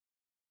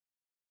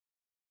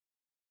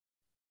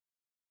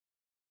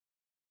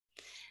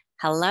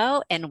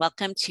Hello and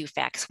welcome to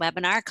FACT's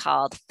webinar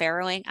called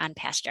Farrowing on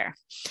Pasture.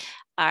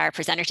 Our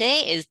presenter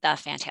today is the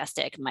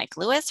fantastic Mike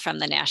Lewis from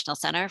the National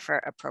Center for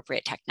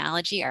Appropriate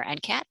Technology, or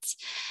NCAT.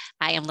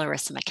 I am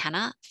Larissa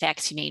McKenna,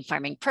 FACT's Humane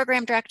Farming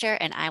Program Director,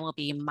 and I will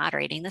be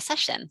moderating the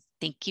session.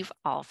 Thank you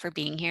all for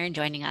being here and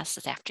joining us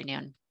this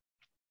afternoon.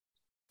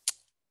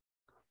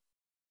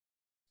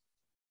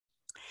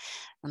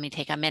 Let me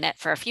take a minute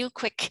for a few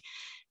quick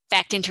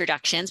FACT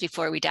introductions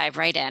before we dive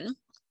right in.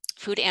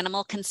 Food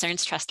Animal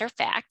Concerns Trust, or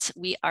FACT.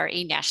 We are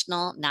a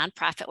national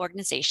nonprofit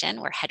organization.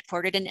 We're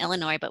headquartered in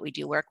Illinois, but we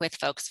do work with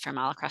folks from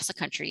all across the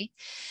country.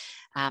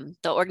 The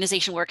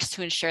organization works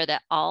to ensure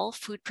that all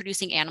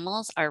food-producing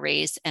animals are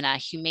raised in a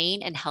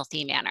humane and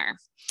healthy manner.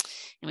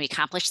 And we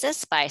accomplish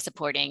this by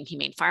supporting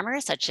humane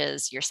farmers, such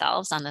as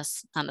yourselves on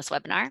this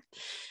webinar.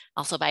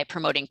 Also by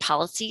promoting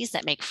policies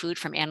that make food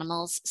from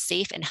animals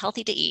safe and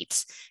healthy to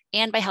eat,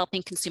 and by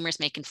helping consumers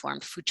make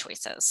informed food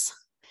choices.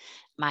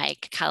 My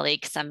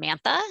colleague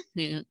Samantha,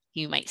 who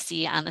you might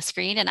see on the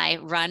screen, and I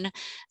run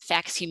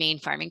FACT's Humane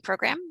Farming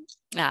Program.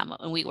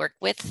 And we work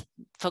with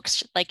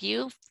folks like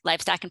you,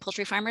 livestock and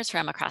poultry farmers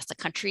from across the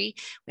country.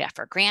 We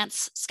offer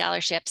grants,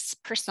 scholarships,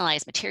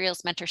 personalized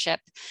materials, mentorship,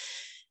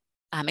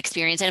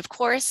 experience, and of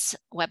course,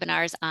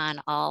 webinars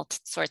on all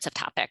sorts of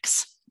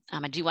topics.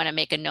 I do want to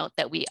make a note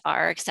that we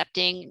are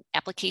accepting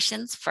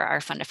applications for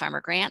our Fund a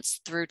Farmer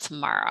grants through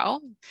tomorrow,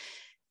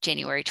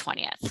 January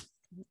 20th.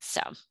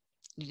 So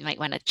you might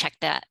want to check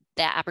that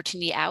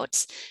opportunity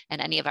out and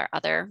any of our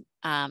other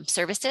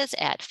services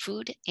at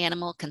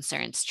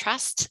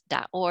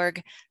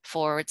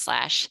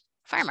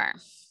foodanimalconcernstrust.org/farmer.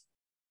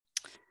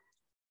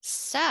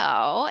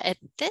 So at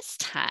this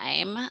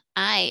time,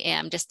 I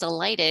am just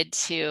delighted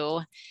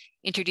to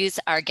introduce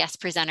our guest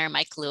presenter,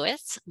 Mike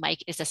Lewis.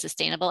 Mike is a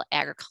sustainable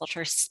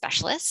agriculture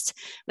specialist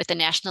with the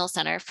National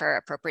Center for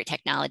Appropriate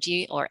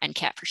Technology, or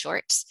NCAT for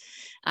short.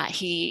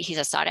 He's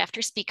a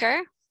sought-after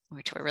speaker,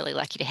 which we're really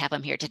lucky to have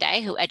him here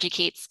today, who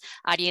educates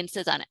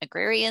audiences on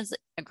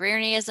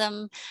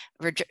agrarianism,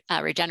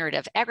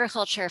 regenerative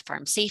agriculture,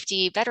 farm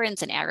safety,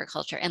 veterans in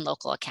agriculture, and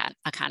local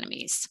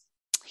economies.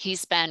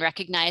 He's been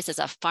recognized as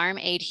a farm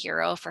aid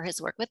hero for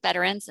his work with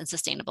veterans and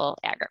sustainable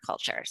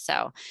agriculture.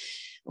 So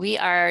we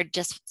are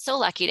just so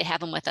lucky to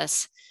have him with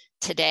us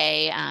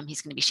today.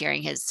 He's going to be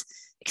sharing his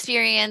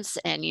experience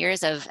and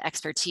years of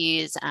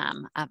expertise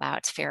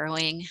about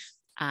farrowing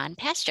on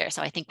pasture.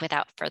 So I think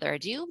without further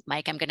ado,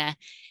 Mike, I'm going to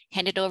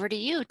hand it over to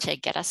you to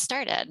get us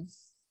started.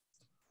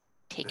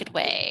 Take it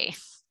away.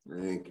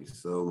 Thank you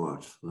so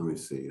much. Let me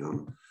see.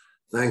 I'm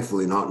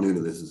thankfully not new to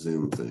this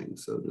Zoom thing,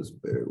 so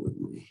just bear with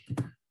me.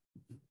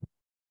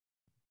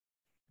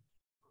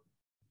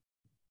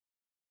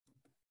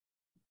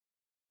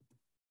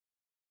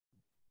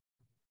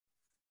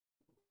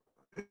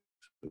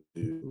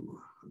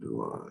 Do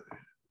I?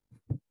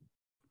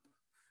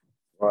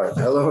 All right.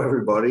 Hello,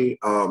 everybody.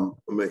 I'm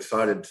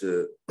excited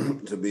to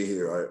be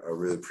here. I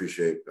really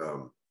appreciate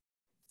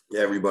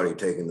everybody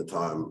taking the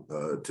time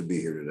to be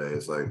here today.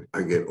 As I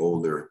get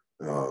older,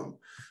 I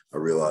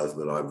realize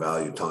that I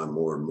value time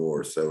more and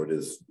more. So it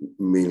is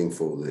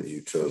meaningful that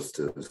you chose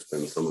to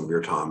spend some of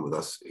your time with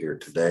us here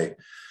today.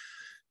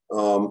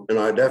 And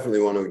I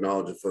definitely want to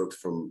acknowledge the folks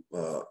from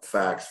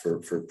FACTS for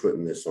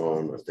putting this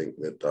on. I think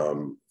that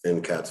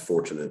NCAT's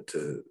fortunate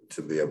to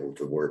be able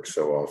to work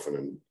so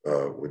often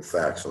with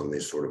FACTS on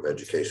these sort of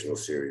educational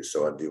series.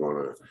 So I do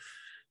want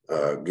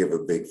to give a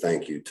big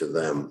thank you to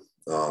them.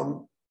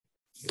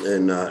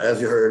 And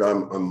as you heard,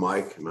 I'm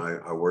Mike, and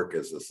I work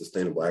as a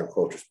sustainable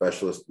agriculture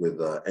specialist with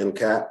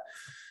NCAT.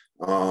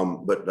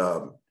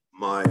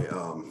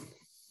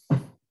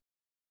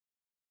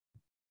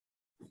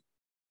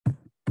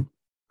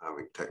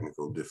 Having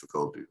technical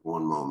difficulties.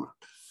 One moment.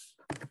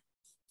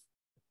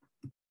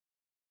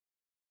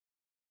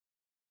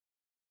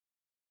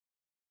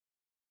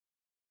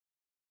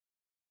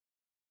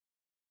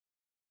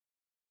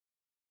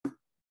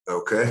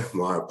 Okay,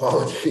 my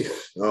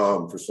apologies.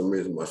 For some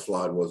reason, my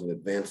slide wasn't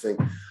advancing.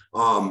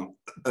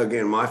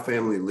 Again, my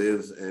family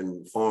lives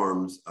and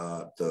farms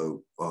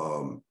the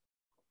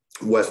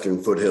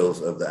western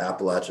foothills of the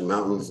Appalachian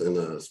Mountains in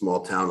a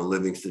small town of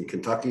Livingston,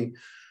 Kentucky.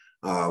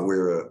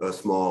 We're a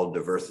small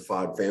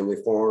diversified family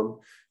farm.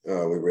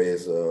 We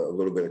raise a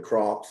little bit of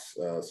crops,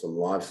 some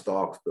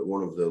livestock, but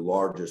one of the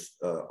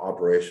largest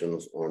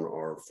operations on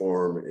our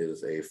farm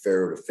is a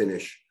farrow to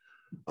finish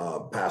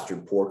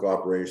pastured pork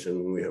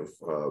operation. We have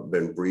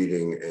been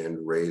breeding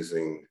and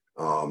raising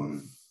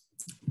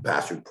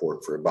pastured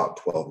pork for about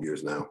 12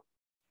 years now.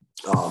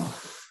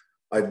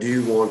 I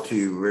do want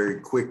to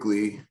very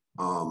quickly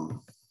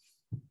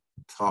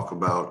talk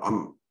about,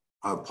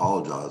 I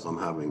apologize, I'm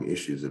having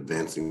issues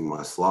advancing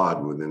my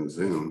slide within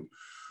Zoom.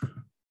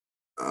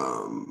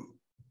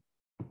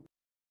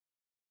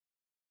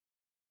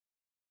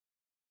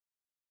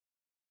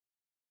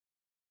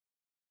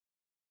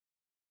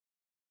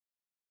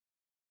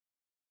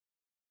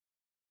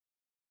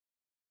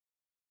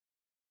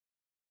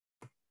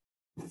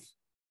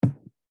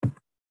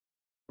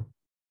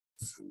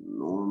 It's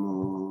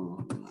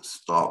normal.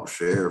 stop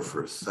share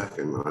for a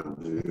second. I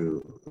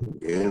do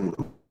again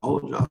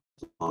apologize.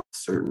 I'm not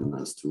certain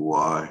as to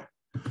why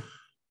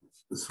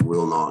this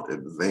will not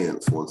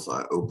advance once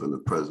I open the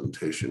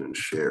presentation and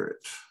share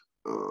it.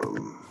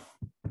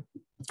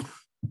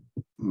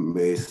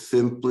 May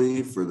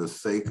simply, for the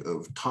sake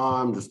of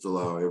time, just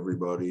allow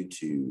everybody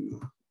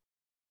to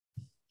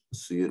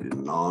see it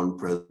in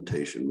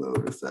non-presentation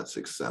mode, if that's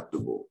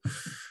acceptable.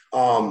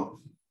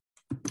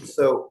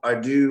 So I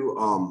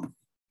do,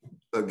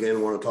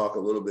 again, want to talk a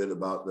little bit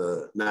about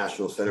the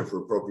National Center for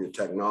Appropriate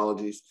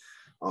Technologies.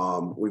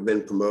 We've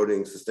been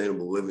promoting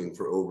sustainable living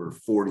for over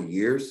 40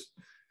 years.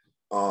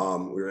 We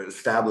were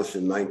established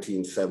in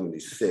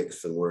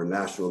 1976, and we're a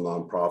national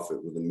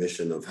nonprofit with a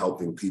mission of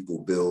helping people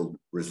build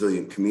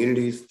resilient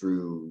communities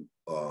through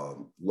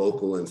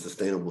local and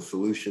sustainable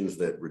solutions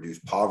that reduce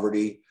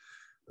poverty,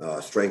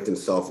 strengthen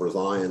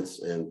self-reliance,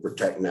 and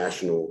protect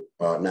natural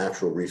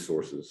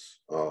resources.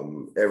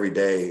 Every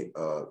day,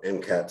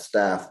 NCAT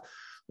staff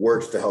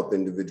works to help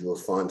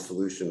individuals find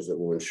solutions that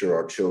will ensure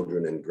our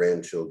children and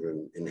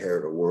grandchildren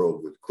inherit a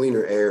world with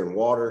cleaner air and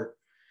water,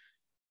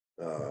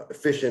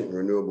 efficient and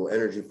renewable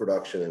energy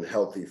production, and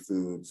healthy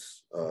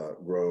foods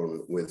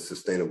grown with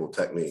sustainable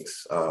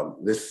techniques.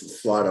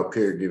 This slide up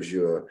here gives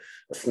you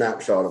a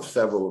snapshot of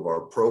several of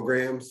our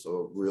programs.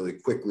 So really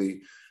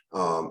quickly,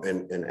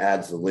 and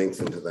adds the links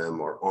into them.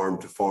 Our Arm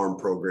to Farm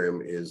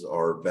program is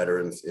our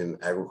Veterans in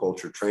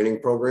Agriculture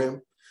training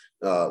program.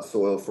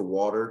 Soil for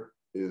Water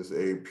is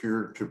a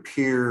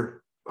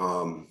peer-to-peer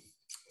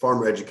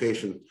farmer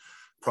education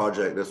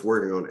project that's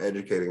working on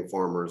educating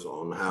farmers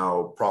on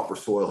how proper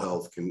soil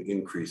health can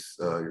increase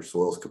your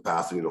soil's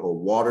capacity to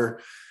hold water.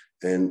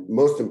 And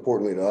most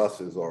importantly to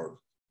us is our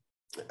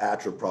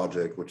ATTRA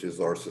project, which is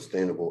our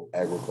Sustainable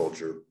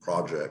Agriculture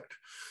project.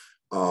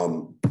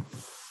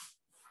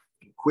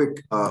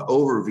 Quick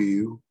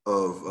overview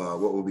of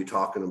what we'll be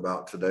talking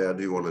about today. I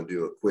do want to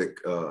do a quick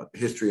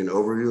history and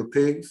overview of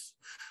pigs.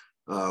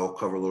 We'll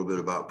cover a little bit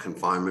about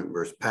confinement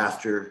versus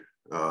pasture,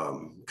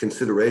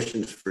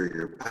 considerations for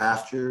your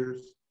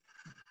pastures,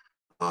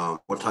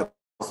 what type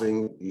of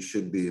housing you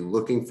should be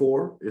looking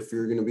for if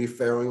you're going to be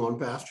farrowing on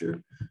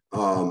pasture,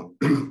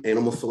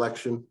 animal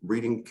selection,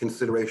 breeding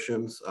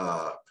considerations,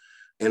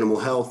 animal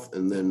health,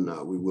 and then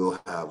we will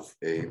have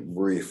a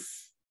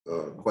brief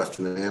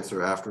question and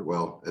answer after,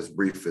 well, as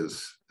brief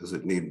as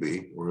it need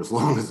be, or as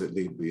long as it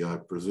need be, I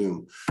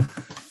presume.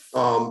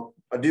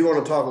 I do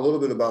want to talk a little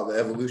bit about the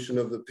evolution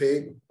of the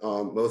pig,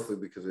 mostly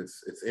because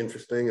it's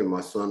interesting, and my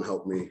son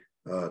helped me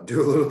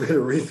do a little bit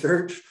of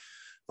research.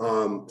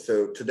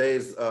 So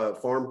today's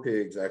farm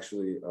pigs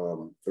actually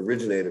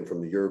originated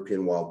from the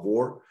European wild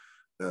boar.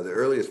 The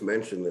earliest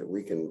mention that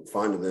we can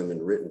find of them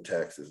in written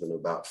text is in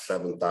about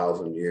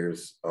 7,000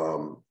 years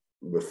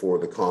before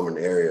the common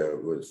era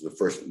was the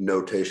first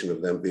notation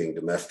of them being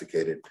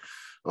domesticated.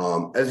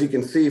 As you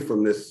can see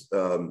from this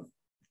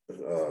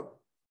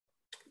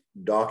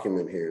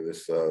document here,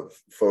 this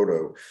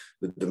photo,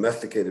 the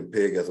domesticated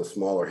pig has a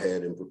smaller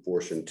head in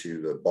proportion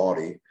to the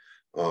body,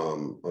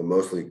 a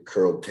mostly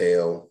curled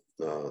tail,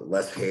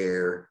 less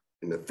hair,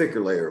 and a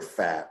thicker layer of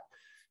fat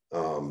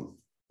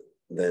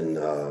than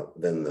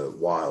the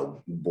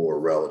wild boar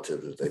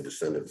relatives that they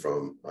descended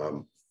from.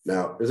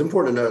 Now, it's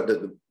important to note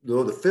that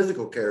though the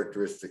physical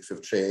characteristics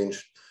have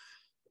changed,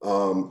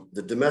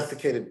 the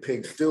domesticated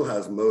pig still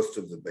has most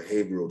of the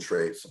behavioral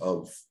traits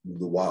of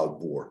the wild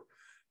boar.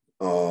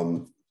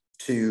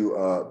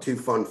 Two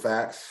fun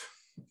facts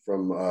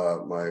from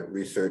my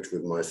research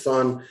with my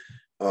son.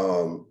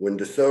 When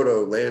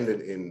DeSoto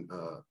landed in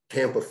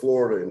Tampa,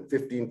 Florida in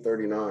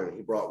 1539,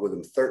 he brought with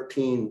him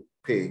 13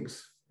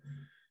 pigs.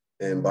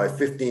 And by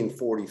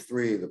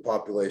 1543, the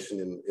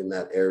population in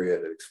that area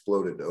had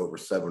exploded to over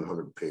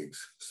 700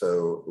 pigs.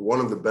 So one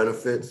of the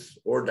benefits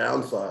or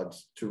downsides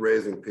to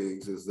raising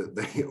pigs is that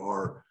they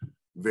are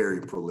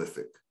very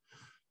prolific.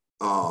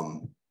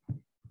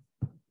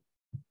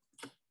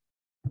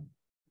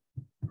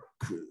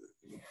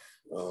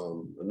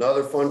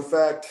 Another fun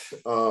fact,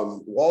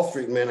 Wall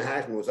Street in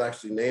Manhattan was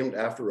actually named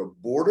after a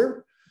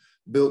border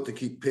built to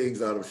keep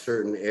pigs out of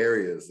certain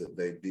areas that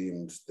they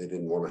deemed they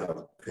didn't want to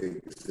have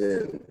pigs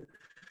in.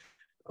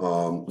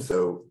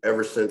 So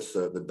ever since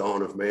the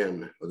dawn of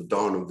man, or the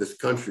dawn of this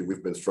country,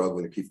 we've been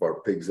struggling to keep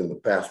our pigs in the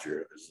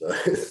pasture,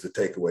 is the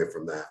takeaway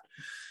from that.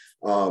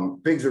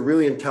 Pigs are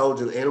really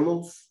intelligent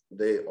animals.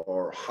 They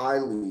are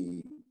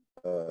highly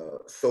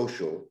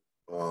social,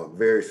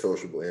 very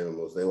sociable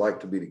animals. They like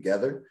to be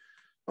together.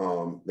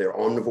 They're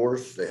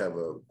omnivores. They have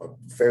a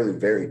fairly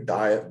varied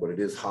diet, but it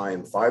is high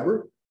in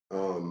fiber.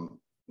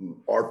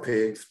 Our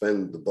pigs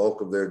spend the bulk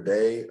of their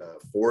day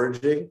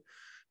foraging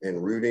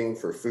and rooting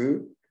for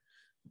food.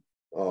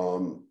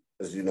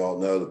 As you all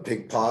know, the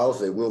pig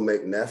piles, they will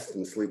make nests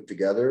and sleep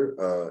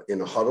together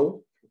in a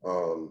huddle.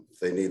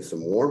 They need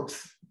some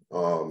warmth.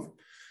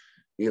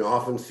 You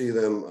often see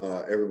them,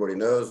 everybody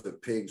knows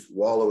that pigs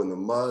wallow in the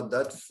mud.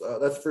 That's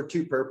for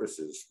two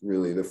purposes,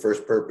 really. The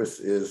first purpose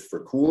is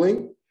for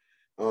cooling.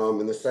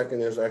 And the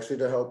second is actually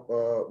to help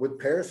with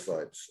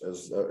parasites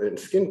and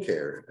skin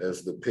care,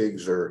 as the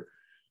pigs are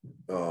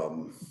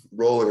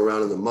rolling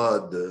around in the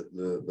mud,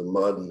 the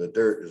mud and the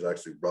dirt is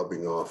actually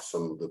rubbing off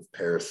some of the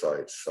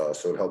parasites.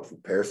 So it helps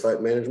with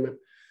parasite management.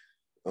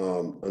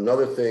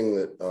 Another thing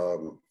that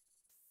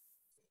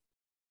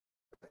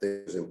I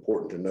think is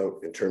important to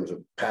note in terms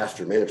of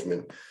pasture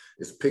management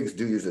is pigs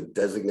do use a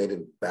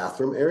designated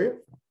bathroom area,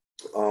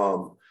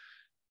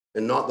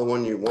 and not the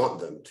one you want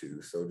them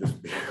to. So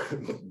just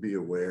be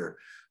aware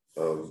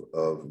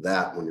of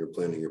that when you're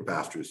planning your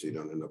pasture, so you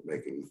don't end up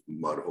making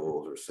mud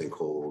holes or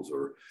sinkholes.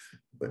 Or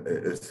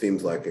it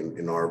seems like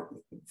in our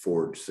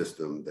forage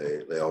system,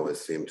 they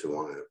always seem to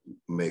want to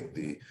make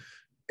the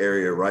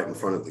area right in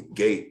front of the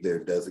gate their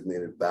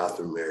designated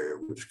bathroom area,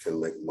 which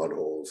can make mud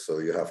holes. So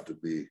you have to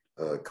be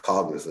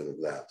cognizant of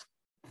that.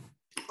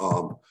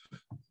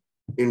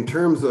 In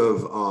terms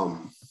of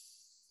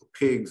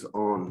pigs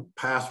on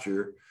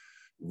pasture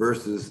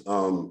versus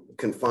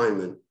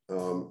confinement,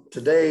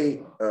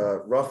 today,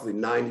 roughly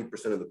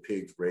 90% of the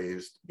pigs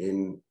raised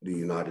in the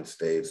United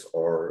States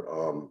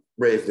are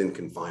raised in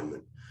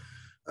confinement.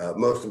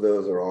 Most of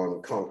those are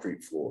on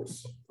concrete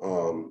floors.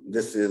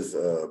 This is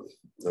a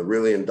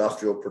really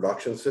industrial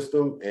production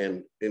system,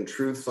 and in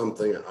truth,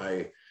 something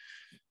I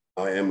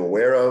am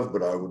aware of,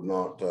 but I would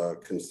not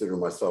consider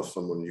myself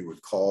someone you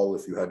would call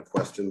if you had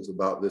questions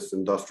about this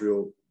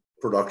industrial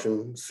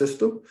production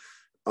system.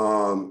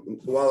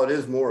 While it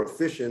is more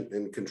efficient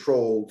and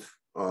controlled,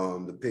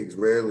 the pigs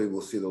rarely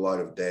will see the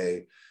light of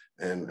day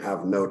and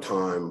have no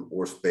time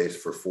or space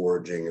for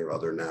foraging or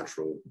other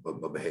natural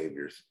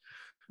behaviors.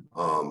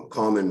 Your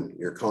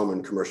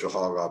common commercial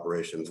hog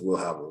operations will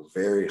have a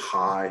very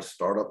high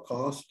startup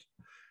cost,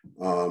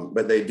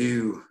 but they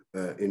do,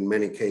 in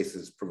many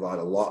cases, provide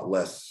a lot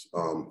less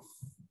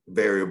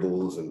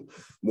variables and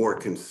more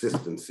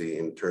consistency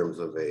in terms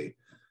of a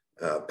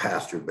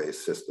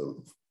pasture-based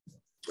system.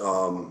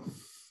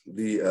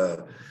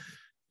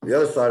 The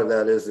other side of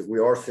that is that we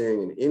are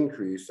seeing an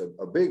increase,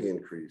 a big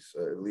increase,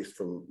 at least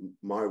from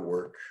my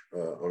work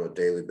on a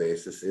daily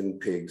basis, in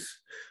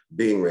pigs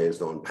being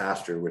raised on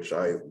pasture, which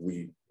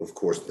we of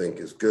course think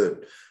is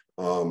good.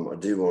 I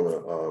do want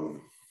to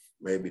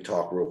maybe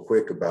talk real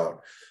quick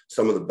about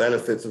some of the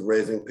benefits of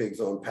raising pigs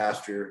on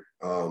pasture.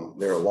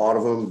 There are a lot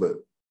of them, but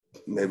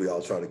maybe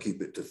I'll try to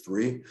keep it to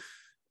 3.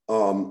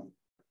 First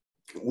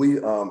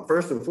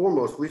and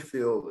foremost, we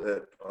feel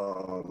that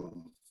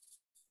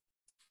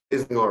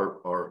raising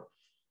our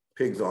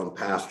pigs on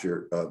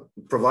pasture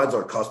provides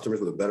our customers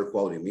with a better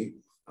quality meat.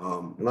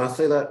 And I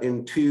say that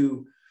in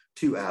two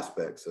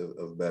aspects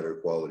of better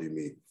quality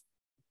meat,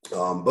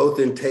 both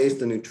in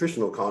taste and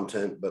nutritional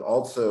content, but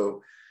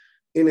also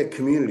in a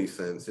community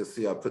sense. You'll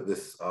see I put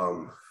this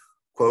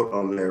quote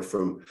on there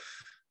from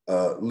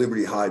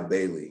Liberty Hyde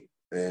Bailey.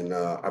 And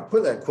I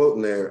put that quote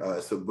in there.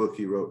 It's a book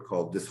he wrote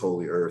called This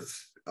Holy Earth,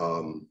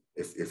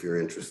 if you're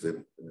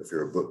interested, if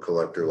you're a book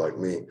collector like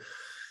me.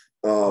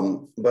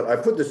 But I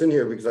put this in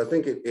here because I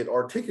think it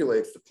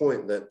articulates the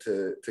point that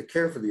to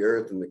care for the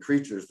earth and the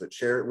creatures that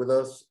share it with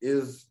us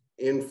is,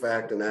 in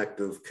fact, an act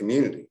of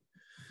community.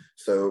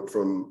 So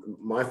from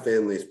my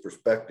family's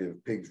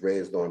perspective, pigs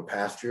raised on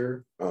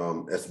pasture,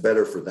 it's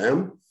better for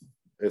them,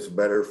 it's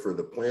better for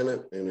the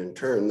planet, and in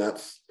turn,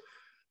 that's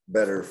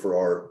better for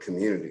our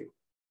community.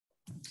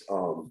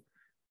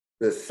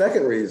 The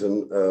second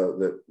reason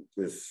that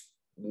is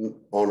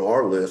on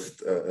our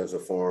list as a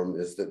farm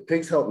is that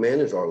pigs help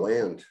manage our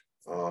land.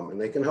 And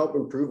they can help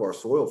improve our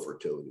soil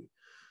fertility.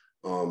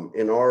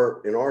 In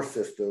our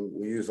system,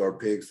 we use our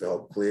pigs to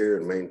help clear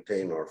and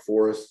maintain our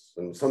forests.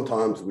 And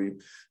sometimes we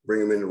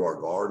bring them into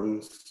our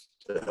gardens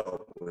to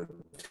help with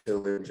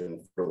tillage and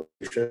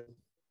fertilization.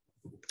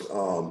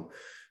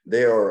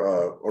 They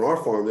are, on our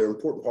farm, they're an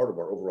important part of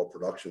our overall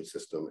production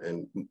system.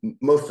 And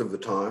most of the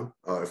time,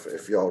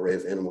 if y'all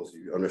raise animals,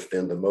 you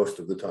understand the most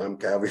of the time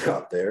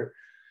caveat there.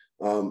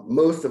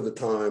 Most of the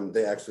time,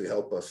 they actually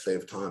help us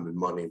save time and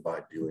money by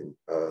doing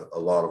a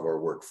lot of our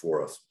work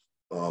for us.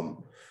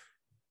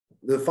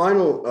 The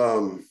final,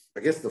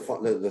 I guess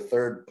the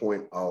third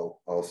point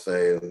I'll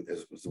say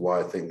is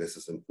why I think this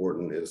is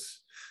important is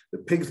the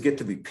pigs get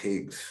to be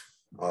pigs.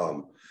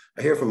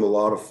 I hear from a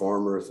lot of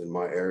farmers in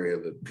my area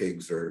that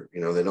pigs are,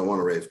 they don't want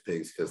to raise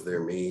pigs because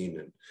they're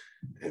mean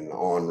and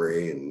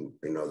ornery and,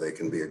 they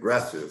can be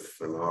aggressive.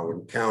 And I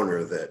would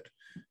counter that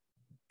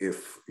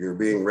if you're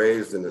being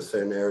raised in a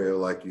scenario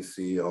like you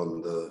see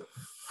on the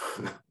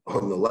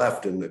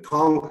left in the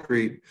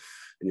concrete,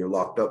 and you're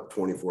locked up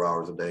 24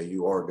 hours a day,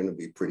 you are going to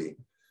be pretty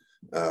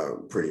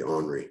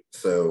ornery.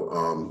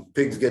 So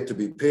pigs get to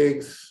be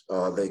pigs.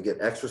 They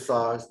get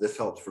exercise. This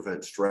helps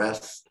prevent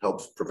stress,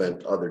 helps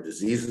prevent other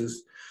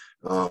diseases.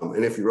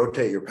 And if you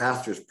rotate your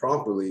pastures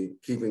properly,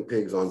 keeping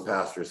pigs on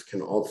pastures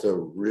can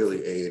also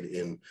really aid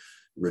in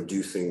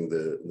reducing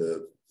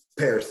the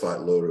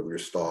parasite load of your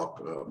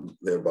stock,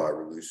 thereby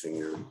reducing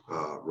your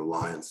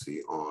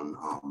reliancy on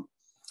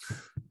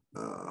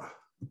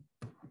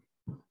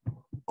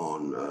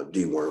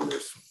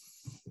dewormers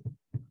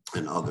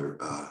and other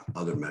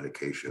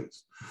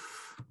medications.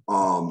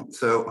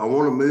 So I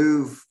want to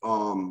move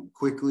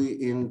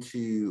quickly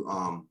into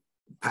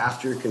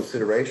pasture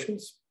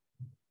considerations.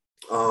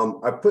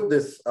 I put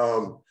this,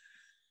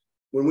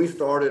 when we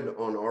started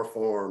on our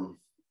farm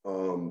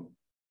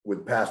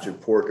with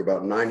pastured pork,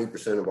 about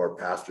 90% of our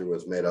pasture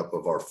was made up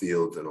of our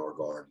fields and our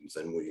gardens,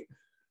 and we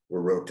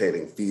were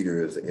rotating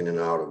feeders in and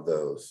out of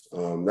those.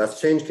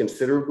 That's changed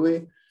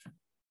considerably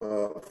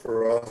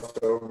for us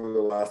over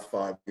the last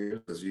 5 years,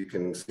 as you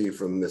can see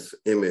from this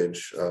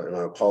image, and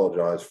I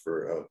apologize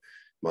for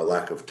my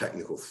lack of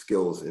technical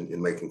skills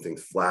in making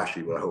things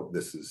flashy, but I hope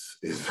this is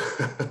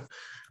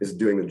is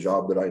doing the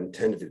job that I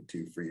intended it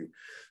to for you.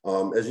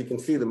 As you can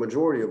see, the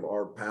majority of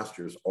our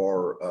pastures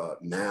are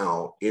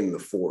now in the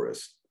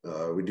forest.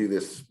 We do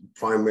this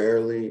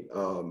primarily,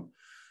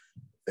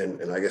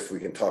 and I guess we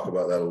can talk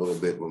about that a little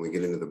bit when we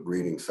get into the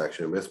breeding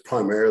section. But it's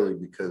primarily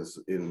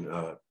because in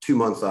 2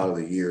 months out of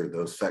the year,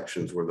 those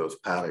sections where those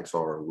paddocks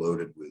are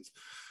loaded with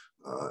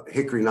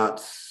hickory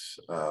nuts,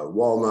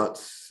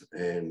 walnuts,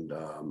 and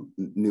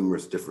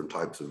numerous different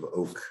types of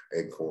oak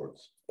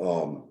acorns.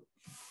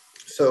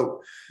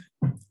 So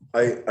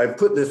I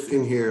put this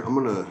in here. I'm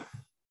going to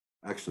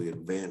actually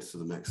advance to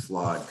the next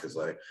slide because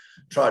I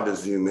tried to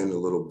zoom in a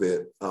little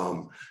bit.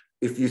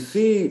 If you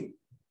see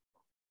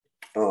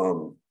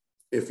the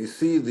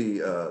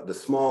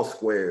small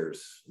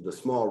squares, the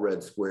small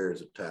red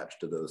squares attached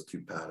to those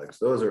two paddocks,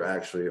 those are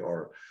actually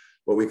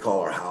what we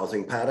call our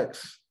housing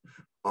paddocks.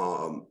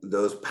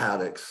 Those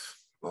paddocks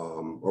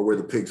are where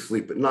the pigs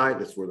sleep at night.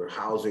 It's where their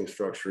housing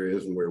structure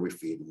is and where we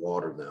feed and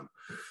water them.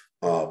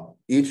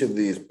 Each of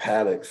these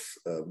paddocks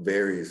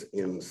varies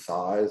in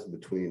size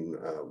between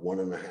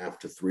 1.5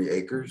 to 3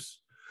 acres.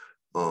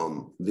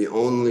 The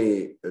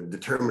only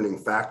determining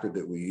factor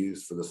that we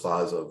used for the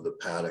size of the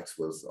paddocks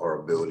was our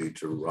ability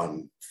to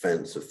run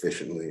fence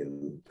efficiently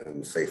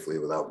and safely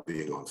without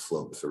being on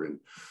slopes or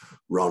in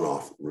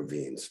runoff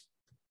ravines.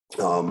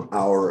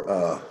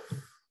 Our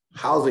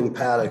housing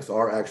paddocks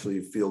are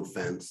actually field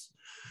fence.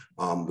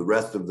 The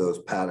rest of those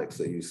paddocks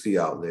that you see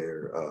out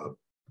there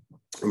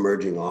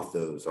emerging off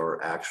those are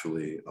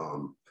actually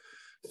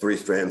 3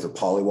 strands of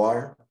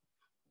polywire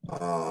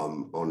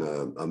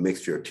on a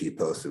mixture of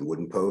T-posts and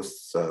wooden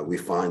posts. We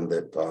find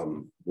that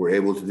we're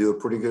able to do a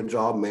pretty good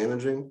job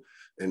managing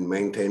and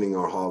maintaining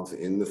our hogs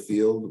in the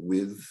field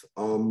with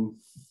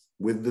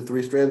the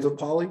 3 strands of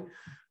poly.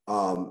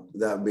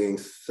 That being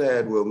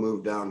said, we'll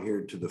move down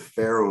here to the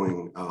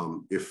farrowing.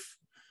 If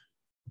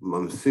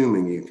I'm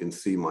assuming you can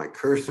see my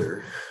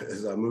cursor.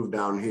 As I move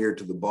down here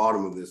to the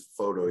bottom of this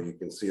photo, you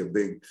can see a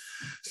big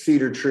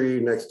cedar tree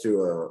next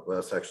to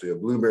that's actually a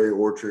blueberry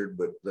orchard,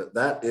 but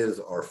that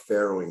is our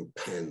farrowing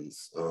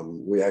pens.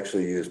 We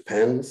actually use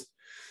pens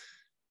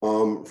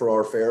for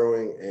our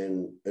farrowing,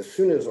 and as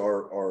soon as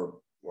our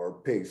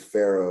pigs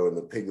farrow and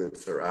the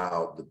piglets are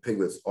out, the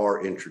piglets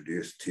are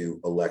introduced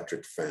to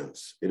electric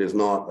fence. It is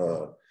not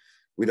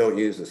we don't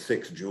use the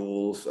 6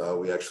 joules.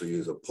 We actually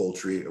use a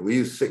poultry. We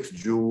use 6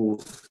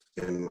 joules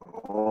in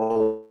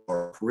all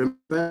our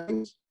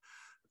perimeter,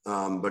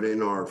 but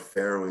in our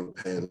farrowing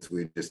pens,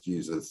 we just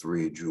use a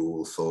 3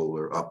 joule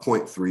solar,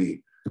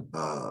 0.3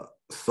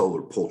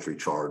 solar poultry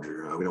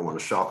charger. We don't want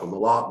to shock them a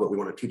lot, but we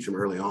want to teach them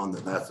early on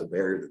that that's a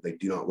barrier that they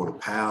do not want to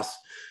pass.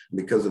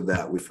 Because of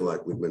that, we feel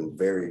like we've been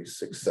very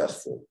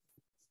successful.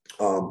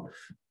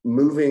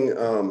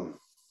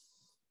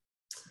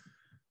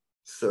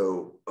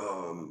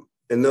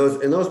 And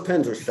those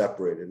pens are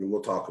separated, and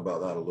we'll talk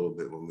about that a little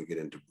bit when we get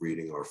into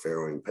breeding. Our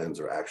farrowing pens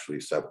are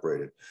actually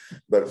separated.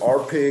 But our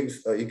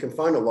pigs, you can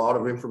find a lot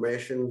of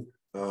information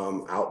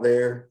out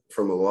there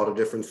from a lot of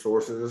different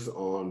sources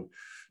on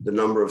the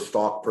number of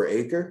stock per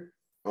acre.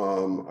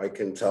 I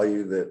can tell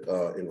you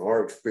that in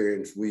our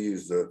experience, we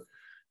use a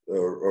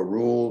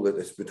rule that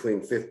it's between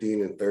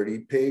 15 and 30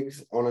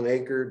 pigs on an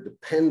acre,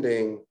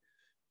 depending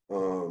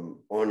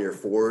on your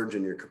forage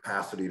and your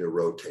capacity to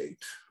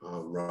rotate,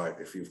 right?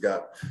 If you've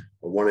got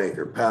a 1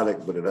 acre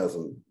paddock, but it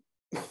hasn't,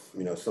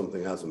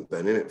 something hasn't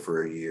been in it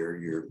for a year,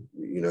 you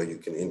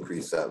can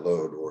increase that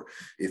load. Or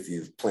if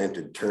you've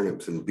planted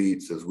turnips and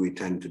beets, as we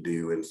tend to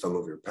do in some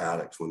of your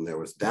paddocks when there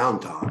was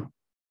downtime,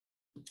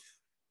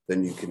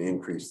 then you can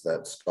increase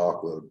that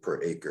stock load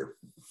per acre.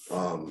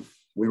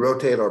 We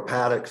rotate our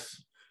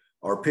paddocks.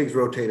 Our pigs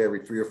rotate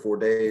every 3 or 4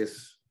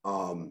 days.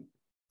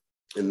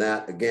 And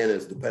that, again,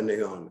 is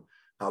depending on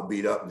how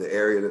beat up the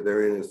area that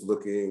they're in is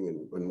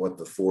looking and what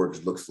the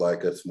forage looks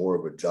like. It's more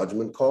of a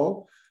judgment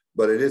call,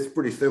 but it is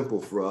pretty simple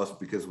for us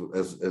because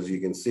as you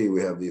can see,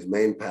 we have these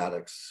main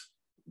paddocks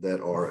that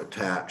are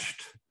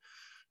attached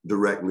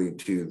directly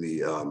to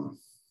the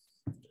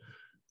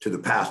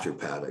pasture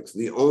paddocks.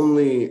 The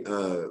only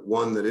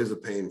one that is a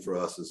pain for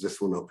us is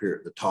this one up here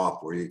at the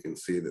top, where you can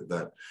see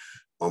that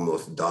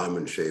almost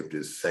diamond shaped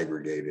is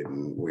segregated,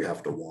 and we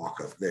have to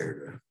walk up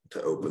there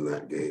to open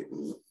that gate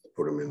and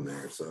put them in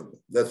there. So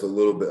that's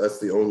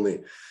the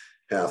only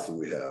hassle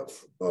we have.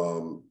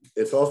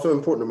 It's also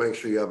important to make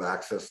sure you have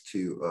access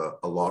to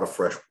a lot of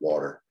fresh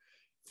water,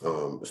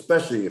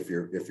 especially if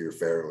you're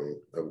farrowing.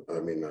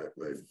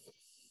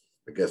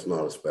 I guess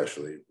not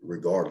especially,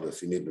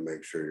 regardless, you need to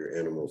make sure your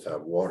animals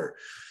have water.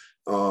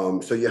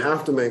 So you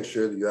have to make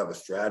sure that you have a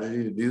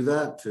strategy to do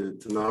that, to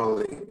not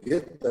only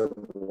get the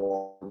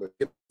water, but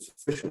get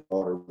sufficient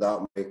water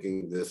without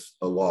making this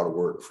a lot of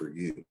work for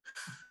you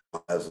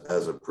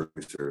as a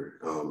producer.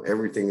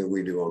 Everything that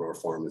we do on our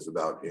farm is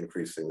about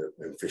increasing the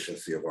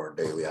efficiency of our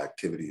daily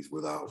activities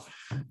without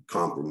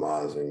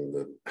compromising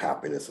the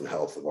happiness and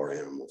health of our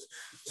animals.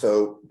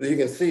 So you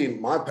can see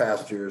my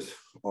pastures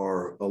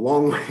are a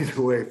long ways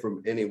away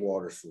from any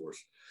water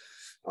source.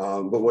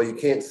 But what you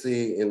can't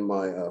see in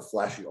my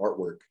flashy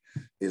artwork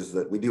is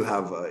that we do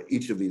have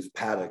each of these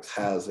paddocks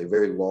has a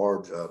very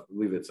large, I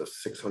believe it's a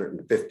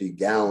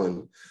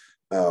 650-gallon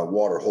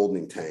water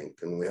holding tank,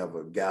 and we have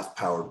a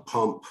gas-powered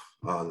pump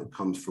that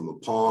comes from a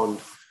pond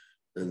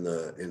in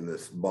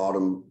this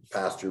bottom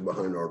pasture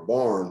behind our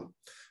barn.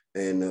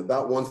 And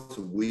about once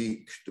a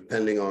week,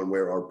 depending on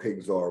where our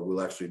pigs are,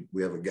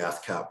 we have a gas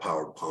cap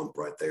powered pump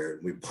right there.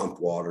 We pump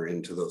water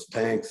into those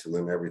tanks, and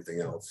then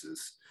everything else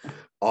is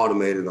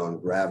automated on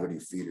gravity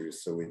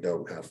feeders, so we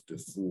don't have to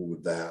fool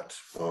with that.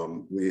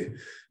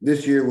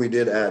 This year we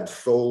did add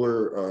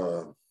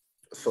solar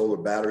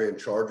battery and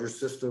charger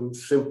system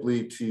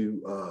simply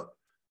to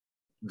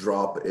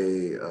drop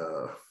a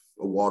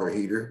water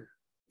heater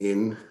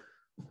in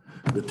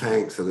the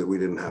tank so that we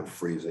didn't have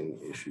freezing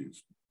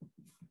issues.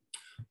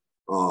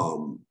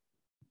 And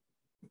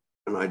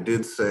I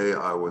did say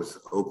I was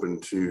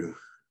open to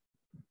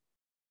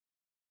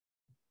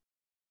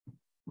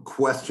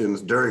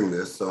questions during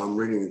this. So I'm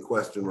reading a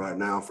question right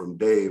now from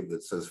Dave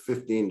that says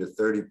 15 to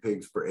 30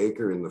 pigs per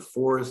acre in the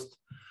forest.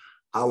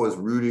 How has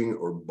rooting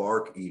or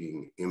bark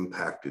eating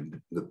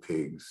impacted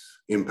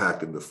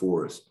the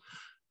forest?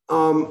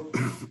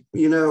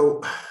 You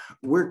know,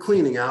 we're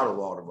cleaning out a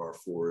lot of our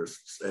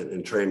forests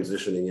and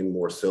transitioning in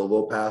more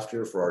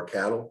silvopasture for our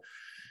cattle.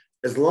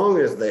 As long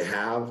as they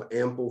have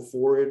ample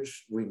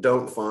forage, we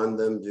don't find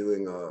them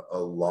doing a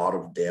lot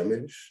of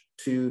damage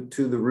to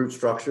the root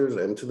structures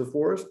and to the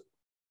forest.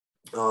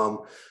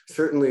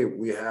 Certainly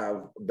we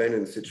have been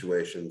in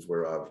situations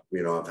where I've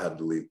had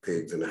to leave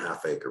pigs in a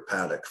half-acre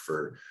paddock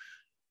for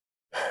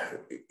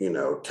 10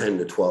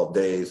 to 12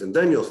 days, and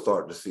then you'll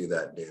start to see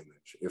that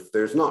damage. If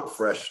there's not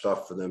fresh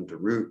stuff for them to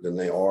root, then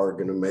they are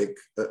going to make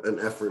an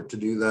effort to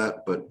do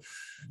that. But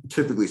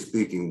typically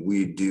speaking,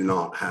 we do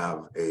not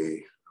have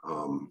an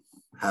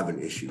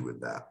issue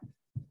with that.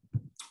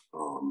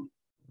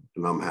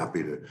 And I'm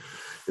happy to,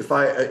 if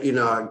I,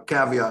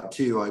 caveat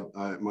too,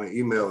 my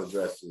email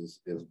address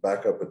is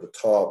back up at the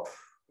top.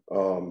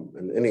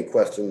 And any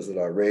questions that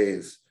I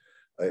raise,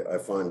 I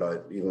find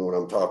even when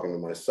I'm talking to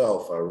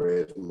myself, I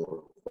raise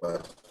more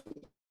questions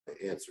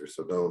to answer.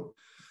 So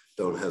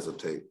don't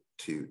hesitate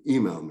to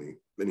email me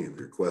any of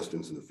your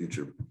questions in the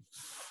future.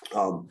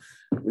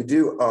 We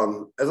do,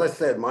 as I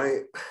said,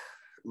 my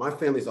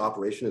family's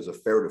operation is a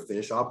farrow to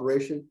finish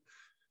operation,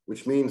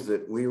 which means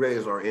that we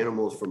raise our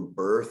animals from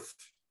birth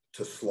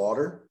to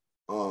slaughter.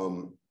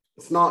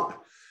 It's not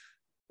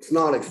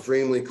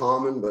extremely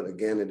common, but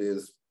again, it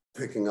is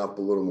picking up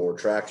a little more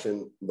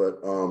traction. But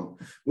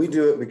we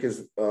do it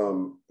because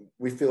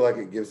we feel like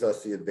it gives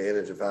us the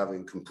advantage of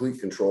having complete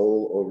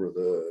control over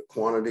the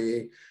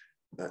quantity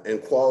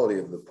and quality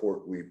of the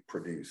pork we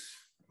produce.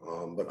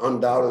 But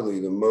undoubtedly,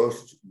 the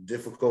most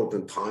difficult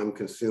and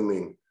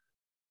time-consuming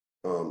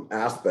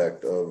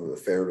aspect of the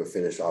farrow to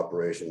finish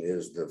operation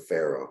is the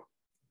farrow.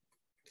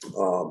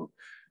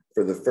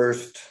 For the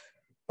first,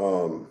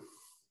 right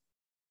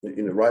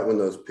when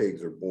those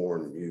pigs are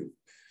born,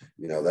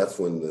 that's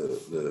when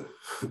the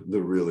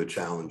really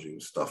challenging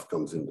stuff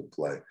comes into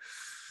play.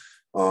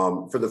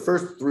 For the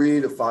first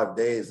 3 to 5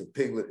 days, a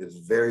piglet is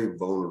very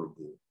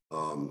vulnerable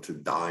to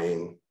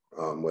dying,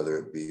 whether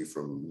it be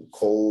from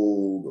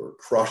cold or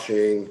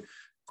crushing,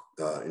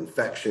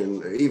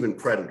 infection, or even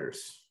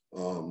predators.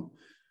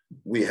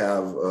 We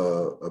have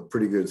a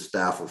pretty good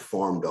staff of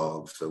farm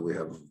dogs, so we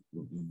have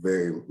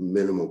very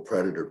minimal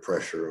predator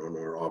pressure on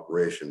our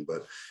operation.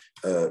 But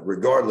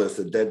regardless,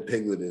 a dead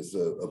piglet is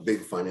a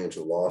big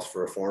financial loss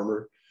for a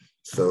farmer.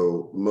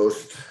 So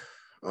most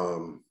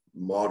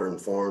modern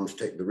farms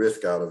take the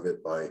risk out of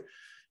it by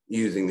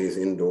using these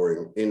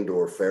indoor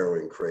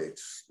farrowing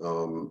crates.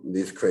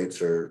 These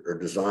crates are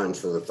designed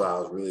so the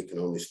sows really can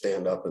only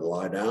stand up and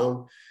lie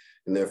down,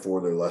 and therefore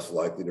they're less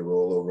likely to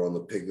roll over on the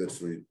piglets.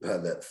 We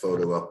had that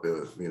photo up,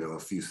 a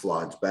few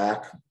slides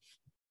back.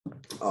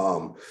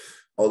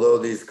 Although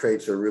these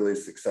crates are really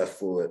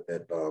successful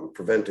at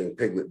preventing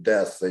piglet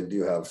deaths, they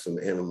do have some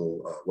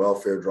animal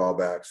welfare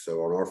drawbacks.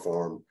 So on our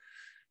farm,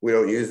 we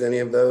don't use any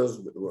of those.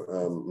 But,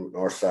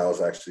 our sows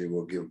actually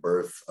will give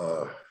birth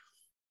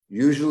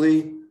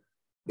usually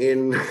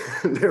in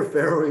their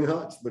farrowing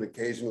huts, but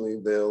occasionally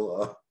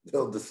they'll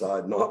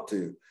decide not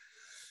to.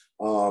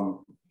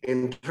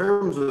 In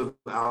terms of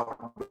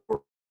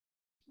outdoor,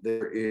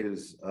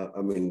 there's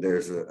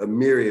a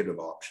myriad of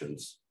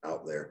options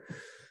out there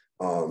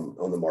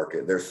on the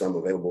market. There's some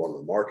available on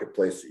the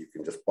marketplace that you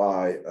can just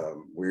buy.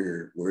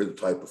 We're the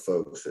type of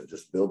folks that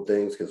just build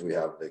things because we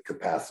have the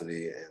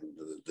capacity and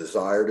the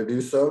desire to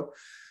do so.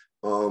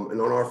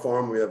 And on our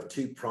farm, we have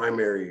two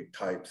primary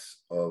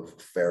types of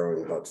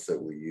farrowing huts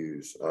that we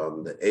use.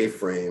 The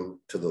A-frame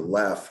to the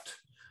left,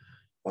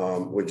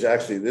 which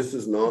actually, this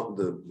is not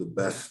the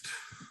best.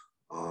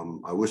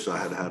 I wish I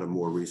had had a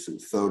more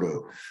recent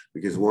photo,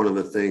 because one of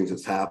the things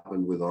that's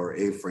happened with our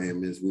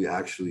A-frame is we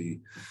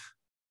actually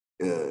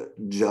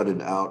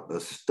jutted out a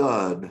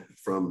stud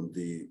from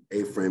the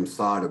A-frame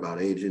side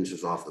about 8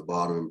 inches off the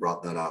bottom and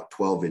brought that out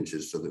 12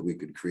 inches so that we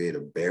could create a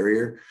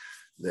barrier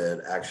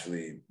that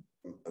actually,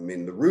 I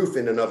mean, the roof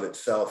in and of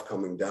itself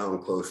coming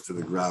down close to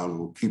the ground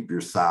will keep your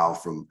sow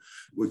from,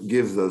 what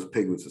gives those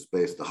piglets a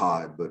space to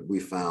hide. But we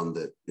found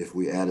that if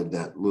we added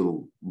that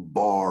little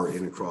bar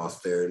in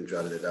across there and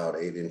jutted it out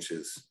 8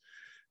 inches,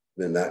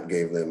 then that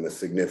gave them a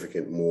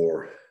significant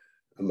more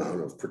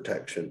amount of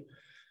protection.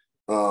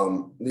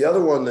 The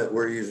other one that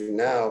we're using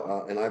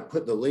now, and I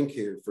put the link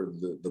here for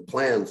the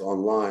plans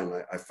online.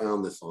 I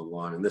found this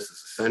online, and this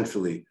is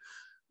essentially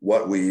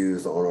what we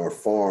use on our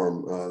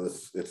farm.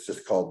 It's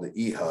just called the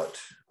E-hut.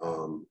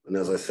 And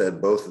as I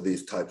said, both of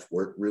these types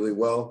work really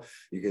well.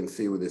 You can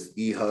see with this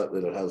E-hut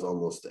that it has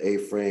almost the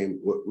A-frame.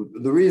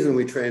 The reason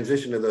we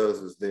transition to those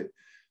is that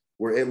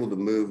we're able to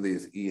move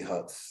these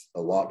E-huts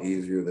a lot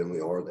easier than we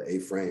are the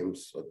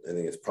A-frames. I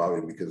think it's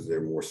probably because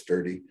they're more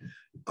sturdy.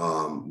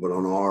 But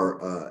on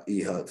our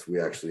E-huts, we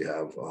actually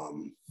have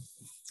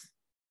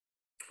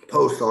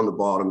posts on the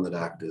bottom that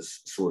act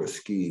as sort of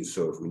skis.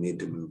 So if we need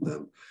to move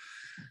them,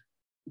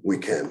 we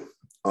can.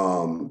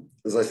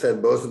 As I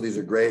said, both of these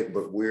are great,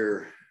 but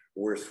we're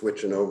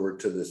switching over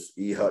to this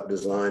E-hut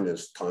design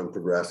as time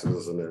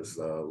progresses and as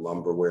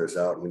lumber wears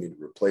out and we need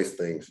to replace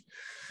things.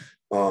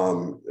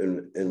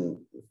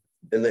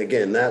 And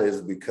again, that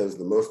is because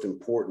the most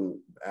important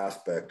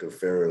aspect of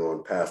farrowing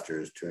on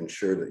pasture is to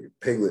ensure that your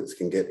piglets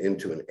can get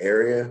into an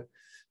area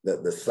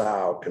that the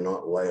sow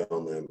cannot lay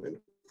on them and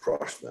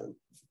crush them.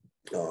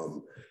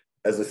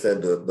 As I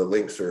said, the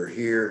links are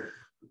here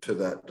to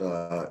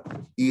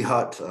that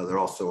E-hut. They're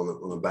also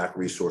on the back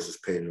resources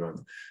page, and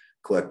I've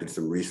collected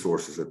some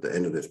resources at the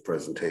end of this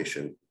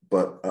presentation.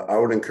 But I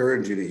would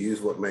encourage you to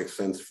use what makes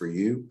sense for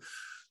you.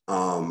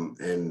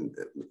 And,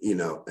 you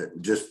know,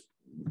 just,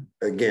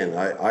 again,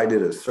 I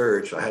did a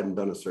search. I hadn't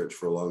done a search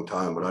for a long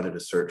time, but I did a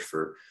search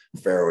for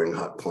farrowing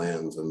hut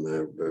plans, and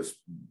there's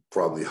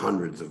probably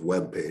hundreds of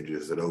web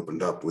pages that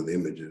opened up with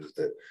images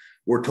that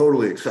were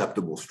totally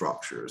acceptable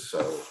structures.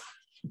 So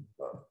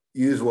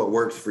use what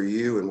works for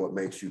you and what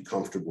makes you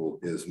comfortable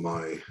is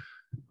my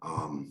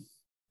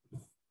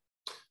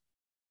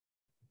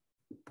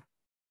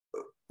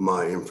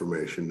my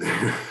information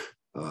there.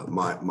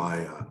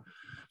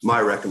 My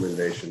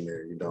recommendation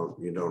there. You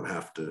don't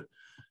have to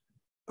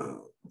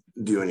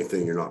do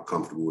anything you're not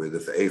comfortable with.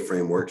 If the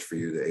A-frame works for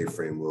you, the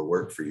A-frame will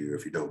work for you.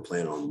 If you don't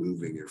plan on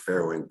moving your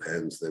farrowing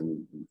pens,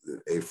 then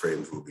the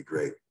A-frames will be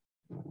great.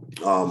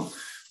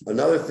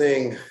 Another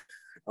thing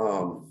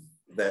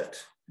that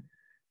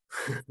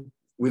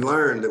we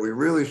learned that we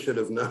really should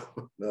have known,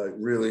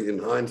 really in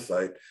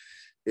hindsight,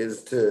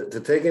 is to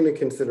take into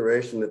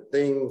consideration that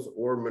things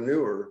or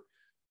manure,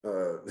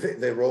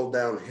 they roll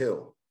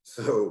downhill.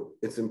 So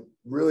it's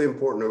really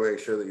important to make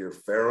sure that your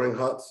farrowing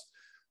huts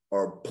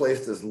are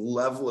placed as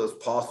level as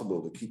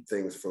possible to keep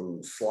things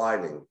from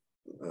sliding,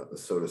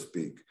 so to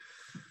speak.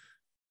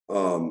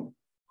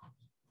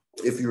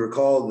 If you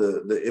recall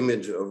the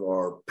image of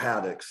our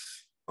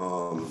paddocks,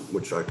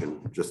 which I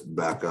can just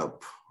back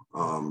up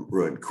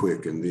real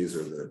quick, and these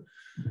are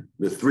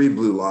the 3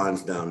 blue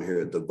lines down here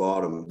at the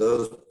bottom.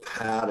 Those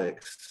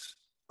paddocks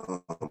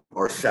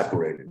are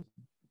separated.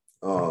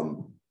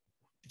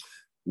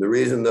 The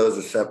reason those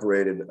are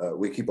separated,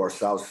 we keep our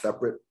sows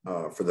separate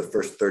for the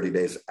first 30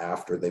 days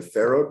after they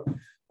farrowed.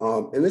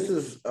 And this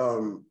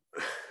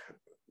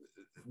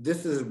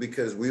is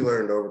because we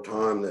learned over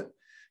time that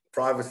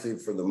privacy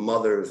for the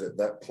mothers at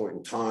that point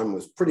in time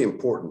was pretty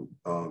important.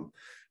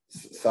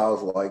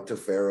 Sows like to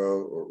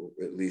farrow, or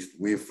at least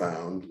we've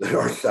found that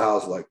our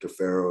sows like to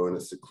farrow in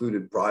a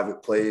secluded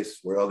private place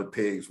where other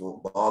pigs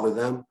won't bother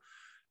them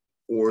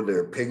or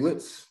their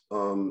piglets.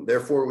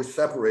 Therefore, we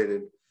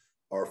separated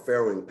our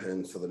farrowing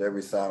pens so that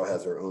every sow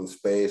has her own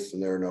space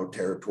and there are no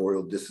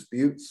territorial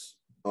disputes.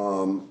 I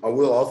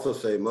will also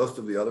say most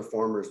of the other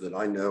farmers that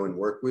I know and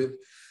work with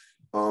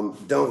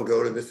don't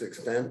go to this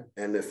extent,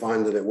 and they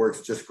find that it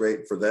works just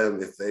great for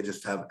them if they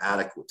just have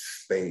adequate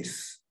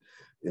space.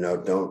 You know,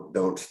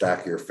 don't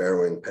stack your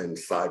farrowing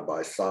pens side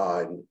by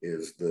side,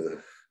 is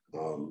the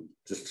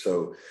just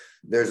so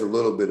there's a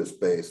little bit of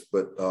space.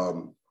 But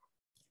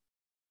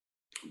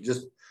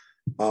just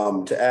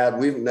to add,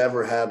 we've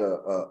never had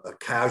a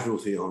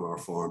casualty on our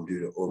farm due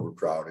to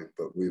overcrowding,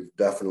 but we've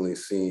definitely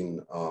seen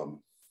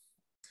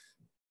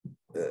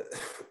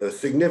a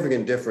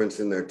significant difference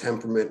in their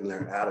temperament and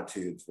their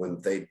attitudes when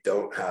they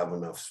don't have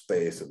enough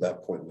space at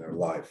that point in their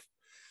life.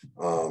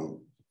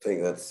 I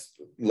think that's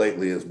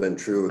lately has been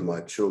true with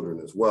my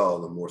children as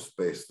well. The more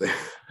space they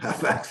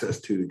have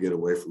access to get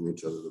away from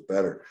each other, the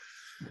better.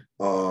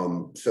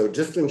 So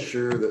just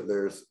ensure that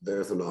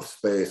there's enough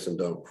space and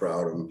don't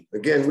crowd them.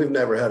 Again, we've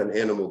never had an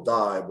animal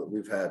die, but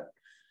we've had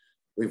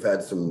we've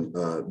had some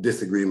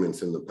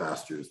disagreements in the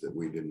pastures that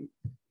we didn't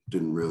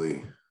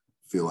really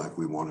feel like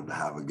we wanted to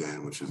have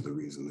again, which is the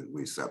reason that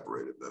we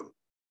separated them.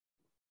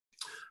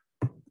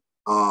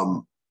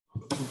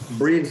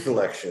 Breed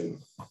selection.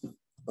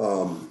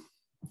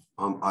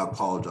 I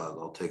apologize.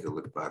 I'll take a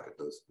look back at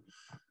those.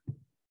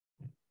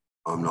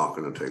 I'm not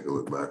going to take a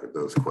look back at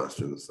those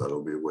questions.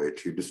 That'll be way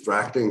too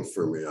distracting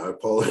for me. I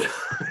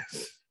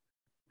apologize.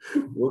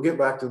 We'll get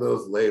back to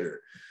those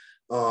later.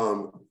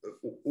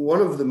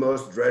 One of the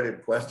most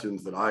dreaded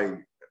questions that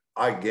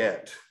I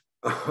get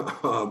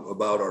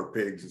about our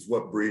pigs is,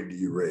 what breed do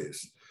you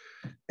raise?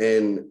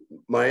 And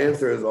my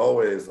answer is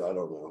always, I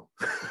don't know.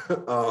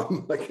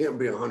 I can't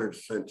be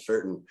 100%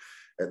 certain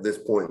at this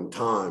point in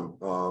time.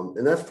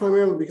 And that's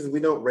primarily because we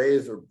don't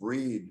raise or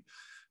breed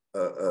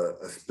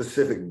a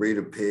specific breed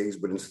of pigs,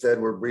 but instead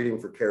we're breeding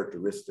for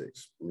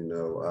characteristics, you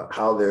know,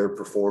 how they're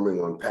performing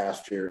on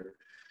pasture,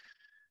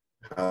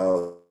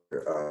 how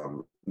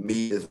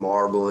meat is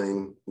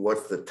marbling,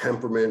 what's the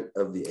temperament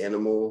of the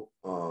animal.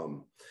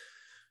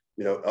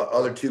 You know,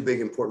 other two big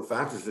important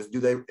factors is, do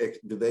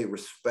they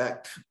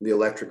respect the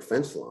electric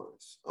fence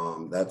lines?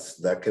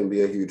 That can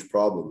be a huge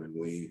problem, and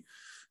we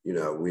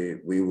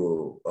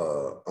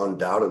will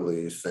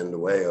undoubtedly send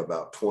away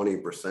about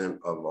 20%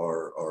 of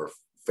our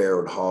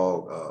farrowed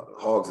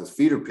hogs as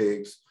feeder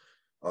pigs,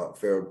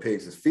 farrowed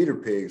pigs as feeder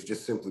pigs,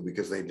 just simply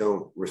because they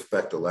don't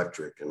respect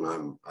electric.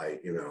 And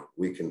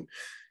we can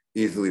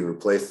easily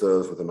replace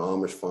those with an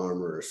Amish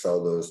farmer or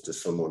sell those to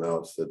someone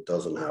else that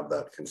doesn't have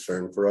that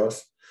concern for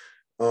us.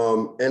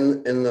 And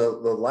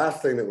the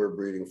last thing that we're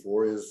breeding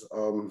for is,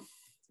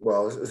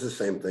 well, it's the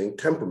same thing,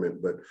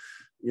 temperament. But,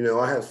 you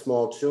know, I have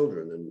small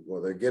children, and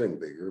well, they're getting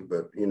bigger,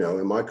 but, you know,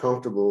 am I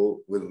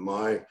comfortable with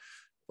my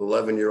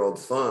 11-year-old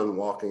son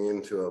walking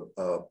into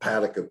a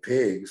paddock of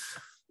pigs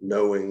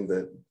knowing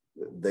that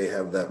they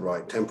have that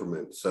right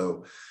temperament?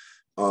 So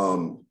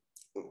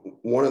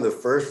one of the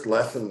first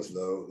lessons,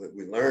 though, that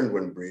we learned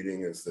when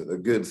breeding is that a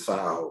good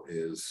sow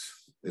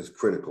is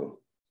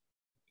critical.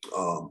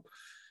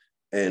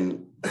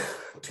 And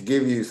to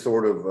give you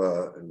sort of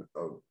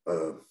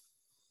a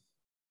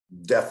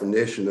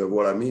definition of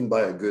what I mean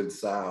by a good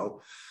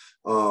sow,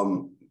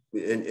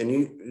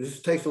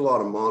 this takes a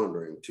lot of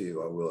monitoring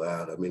too, I will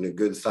add. I mean, a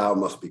good sow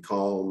must be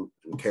calm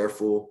and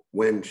careful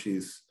when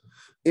she's,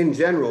 in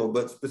general,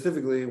 but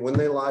specifically when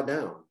they lie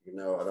down. You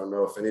know, I don't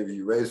know if any of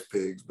you raise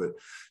pigs, but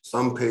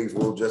some pigs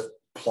will just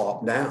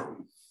plop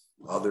down.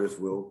 Others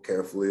will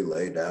carefully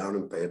lay down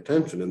and pay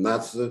attention. And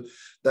that's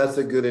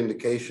a good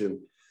indication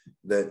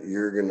that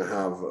you're going to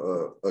have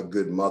a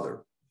good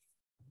mother.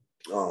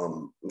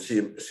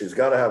 She's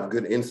got to have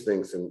good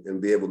instincts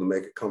and be able to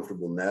make a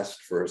comfortable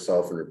nest for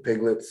herself and her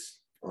piglets.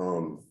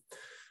 And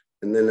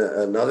then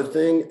another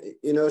thing,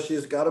 you know,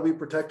 she's got to be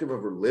protective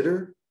of her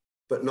litter,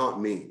 but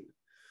not mean.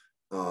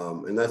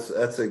 And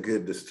that's a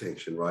good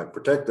distinction, right?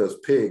 Protect those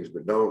pigs,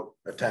 but don't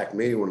attack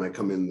me when I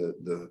come in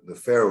the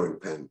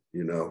farrowing pen,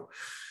 you know.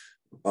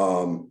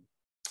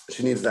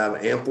 She needs to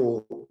have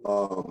ample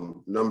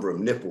number of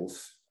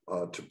nipples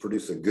to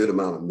produce a good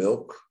amount of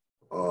milk.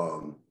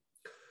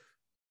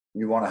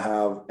 You want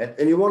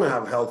to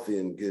have healthy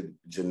and good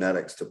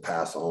genetics to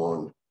pass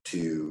on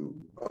to.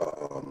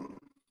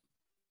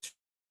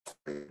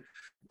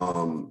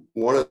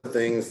 One of the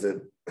things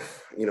that,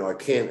 you know, I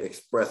can't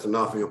express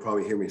enough, and you'll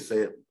probably hear me say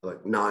it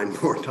like 9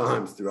 more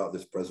times throughout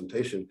this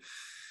presentation,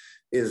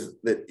 is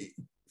that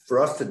for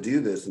us to do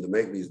this and to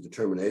make these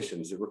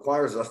determinations, it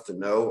requires us to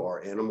know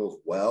our animals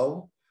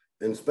well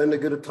and spend a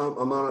good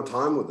amount of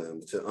time with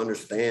them to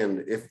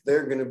understand if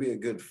they're going to be a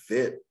good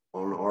fit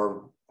on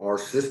our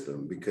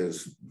system,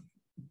 because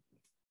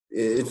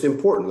it's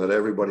important that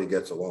everybody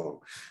gets along,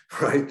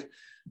 right?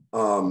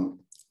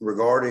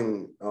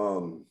 Regarding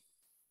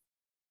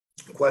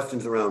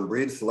questions around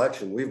breed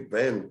selection, we've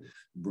been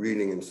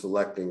breeding and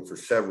selecting for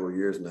several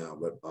years now,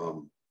 but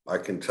I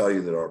can tell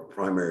you that our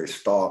primary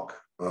stock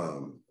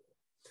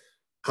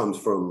comes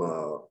from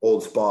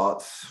old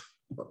spots,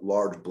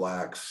 large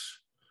blacks,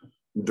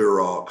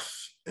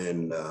 durocs,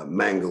 and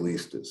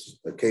mangalistas.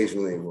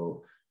 Occasionally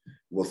we'll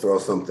throw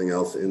something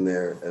else in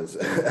there as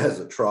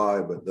a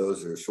try, but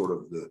those are sort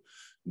of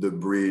the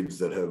breeds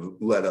that have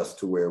led us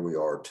to where we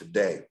are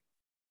today.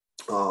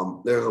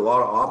 There's a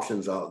lot of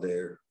options out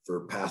there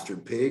for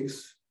pastured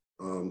pigs.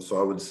 So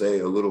I would say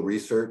a little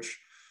research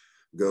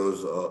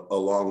goes a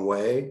long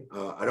way.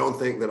 I don't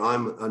think that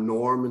I'm a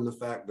norm in the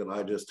fact that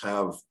I just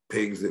have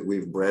pigs that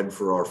we've bred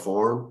for our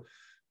farm.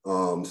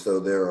 So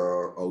there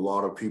are a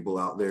lot of people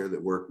out there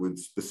that work with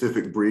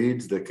specific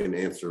breeds that can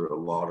answer a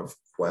lot of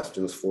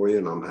questions for you.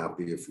 And I'm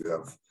happy if you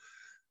have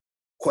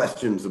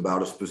questions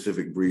about a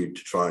specific breed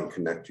to try and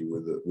connect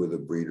you with a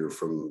breeder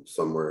from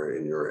somewhere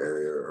in your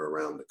area or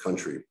around the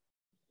country.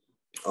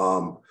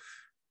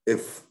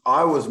 If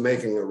I was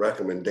making a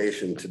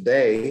recommendation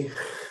today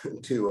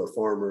to a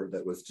farmer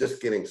that was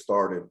just getting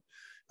started,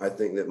 I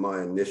think that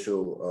my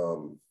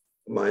initial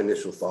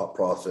thought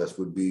process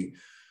would be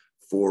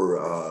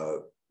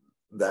for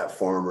that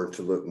farmer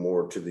to look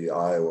more to the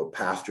Iowa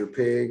pasture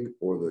pig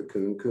or the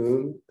coon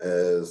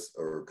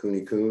or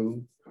coony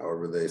coon,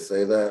 however they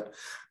say that,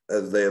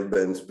 as they have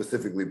been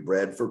specifically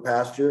bred for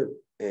pasture,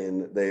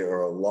 and they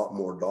are a lot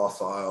more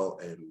docile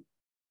and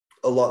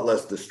a lot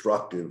less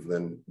destructive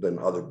than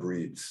other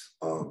breeds.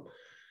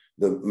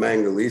 The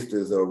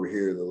Mangalistas over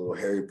here, the little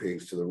hairy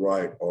pigs to the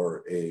right,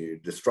 are a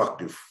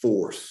destructive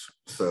force.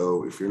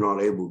 So if you're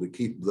not able to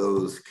keep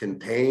those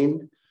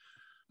contained,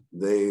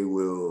 they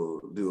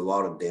will do a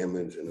lot of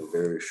damage in a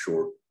very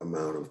short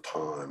amount of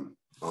time.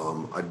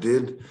 I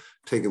did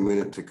take a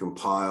minute to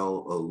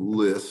compile a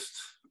list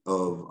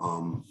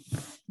of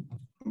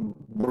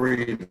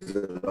breeds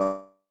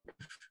that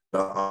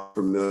I'm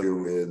familiar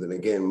with. And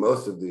again,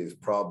 most of these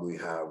probably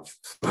have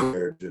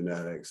some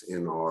genetics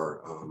in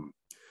our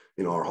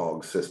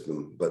hog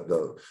system, but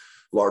the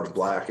large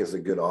black is a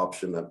good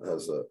option. That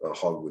has a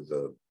hog with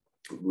a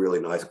really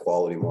nice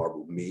quality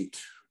marbled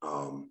meat.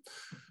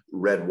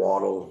 Red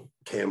wattle,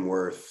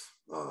 Tamworth,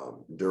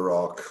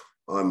 Duroc.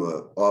 I'm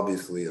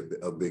obviously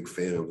a big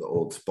fan of the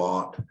old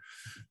spot.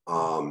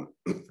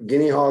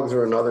 Guinea hogs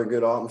are another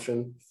good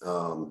option,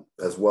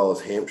 as well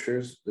as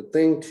Hampshires. The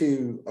thing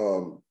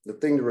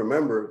to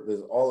remember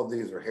is all of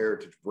these are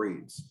heritage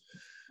breeds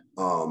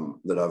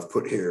that I've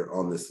put here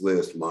on this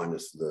list,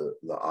 minus the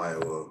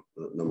Iowa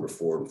number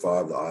 4 and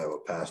 5, the Iowa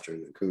pasture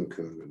and the coon.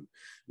 And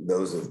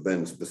those have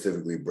been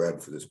specifically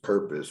bred for this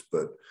purpose.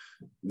 But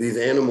these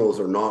animals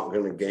are not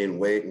going to gain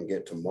weight and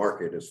get to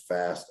market as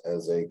fast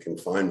as a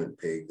confinement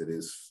pig that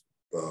is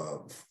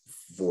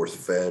force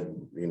fed,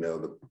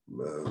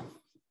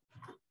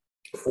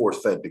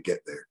 force fed to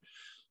get there.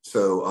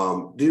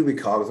 So do be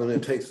cognizant,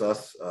 it takes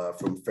us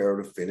from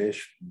farrow to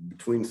finish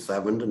between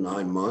 7 to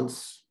 9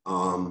 months.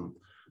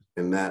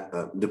 And that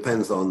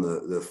depends on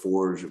the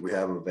forage that we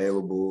have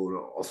available,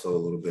 also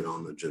a little bit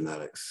on the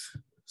genetics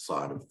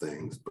side of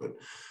things. But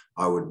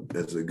I would,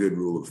 as a good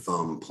rule of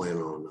thumb, plan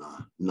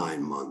on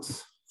 9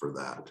 months for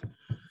that.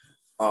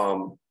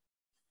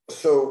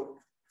 So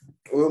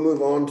we'll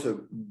move on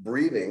to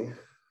breeding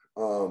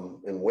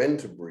and when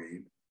to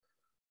breed.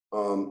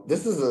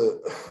 This is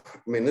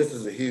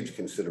a huge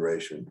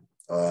consideration.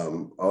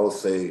 I'll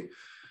say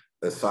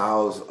a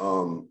sow's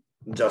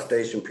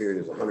gestation period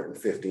is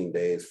 115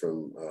 days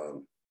from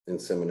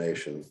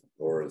insemination,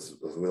 or as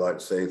we like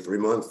to say, 3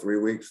 months, 3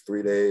 weeks,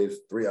 3 days,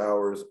 3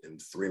 hours,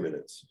 and 3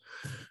 minutes.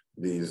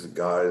 These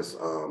guys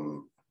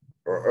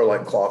are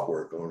like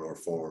clockwork on our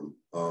farm.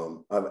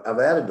 I've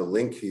added the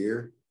link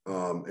here,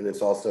 and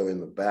it's also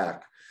in the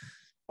back.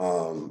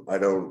 I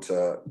don't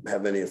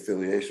have any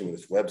affiliation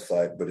with this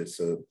website, but it's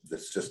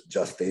just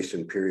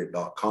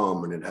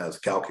gestationperiod.com, and it has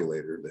a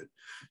calculator that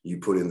you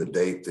put in the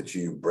date that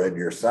you bred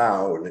your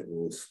sow, and it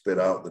will spit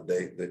out the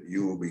date that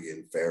you will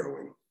begin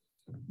farrowing.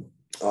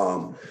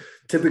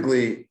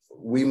 Typically,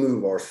 we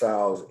move our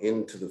sows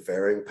into the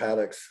farrowing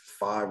paddocks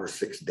 5 or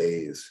 6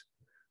 days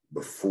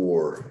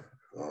before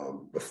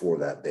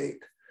that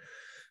date.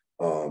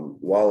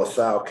 While a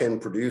sow can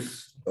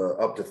produce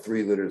up to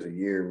 3 litters a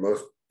year,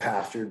 most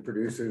pastured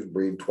producers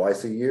breed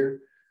twice a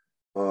year.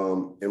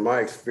 In my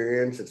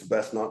experience, it's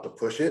best not to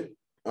push it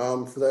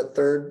for that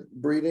third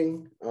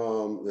breeding.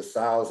 The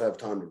sows have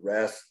time to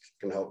rest,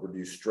 can help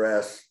reduce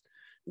stress,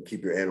 and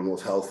keep your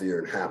animals healthier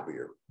and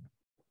happier.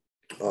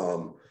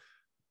 I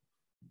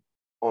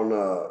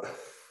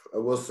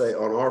will say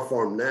on our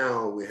farm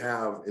now, we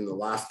have in the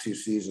last 2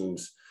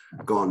 seasons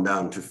gone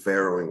down to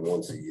farrowing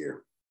once a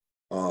year.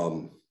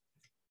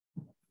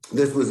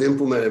 This was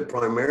implemented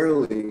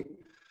primarily.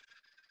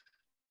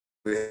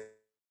 We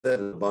had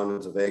an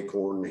abundance of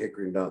acorn,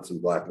 hickory nuts,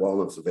 and black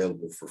walnuts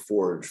available for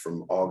forage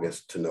from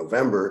August to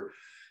November,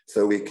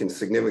 so we can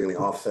significantly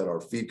offset our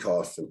feed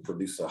costs and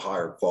produce a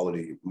higher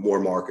quality, more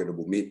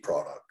marketable meat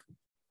product.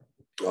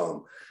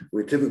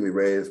 We typically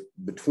raise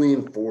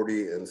between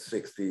 40 and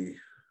 60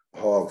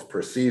 hogs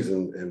per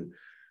season, and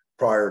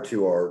prior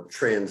to our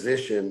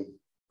transition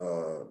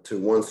to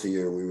once a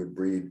year, we would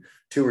breed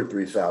 2 or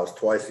 3 sows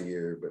twice a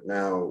year, but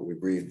now we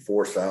breed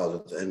 4 sows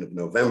at the end of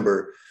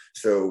November.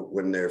 So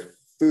when their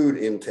food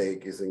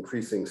intake is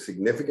increasing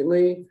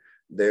significantly,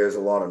 there's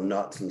a lot of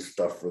nuts and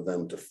stuff for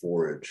them to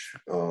forage.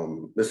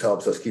 This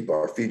helps us keep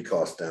our feed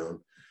costs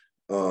down.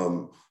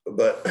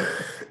 But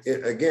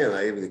again,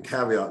 I have the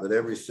caveat that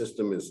every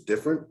system is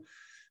different.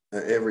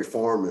 Every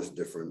farm is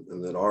different,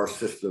 and that our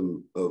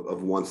system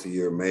of once a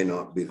year may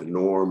not be the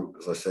norm.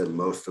 As I said,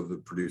 most of the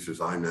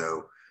producers I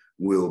know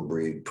will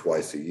breed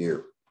twice a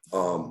year.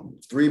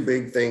 3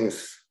 big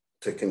things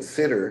to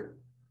consider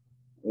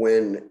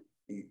when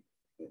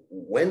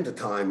to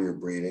time your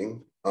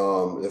breeding.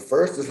 The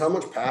first is how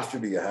much pasture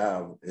do you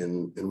have,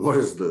 and what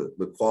is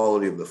the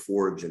quality of the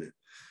forage in it,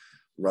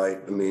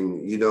 right? I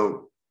mean, you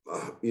don't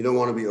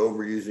want to be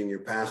overusing your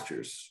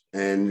pastures,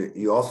 and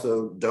you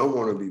also don't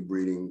want to be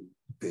breeding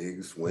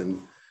pigs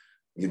when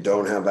you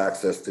don't have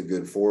access to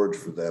good forage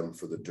for them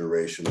for the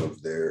duration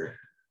of their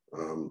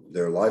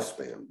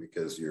lifespan,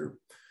 because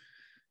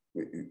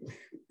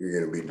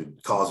you're going to be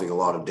causing a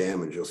lot of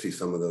damage. You'll see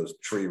some of those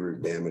tree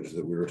root damage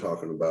that we were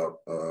talking about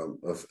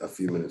a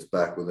few minutes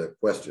back with that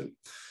question.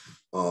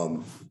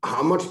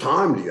 How much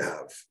time do you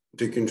have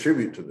to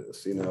contribute to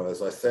this? You know,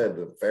 as I said,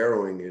 the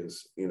farrowing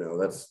is, you know,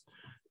 that's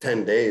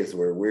 10 days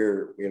where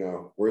we're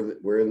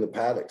in the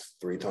paddocks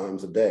 3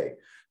 times a day.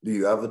 Do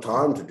you have the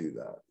time to do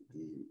that?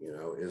 You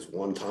know, is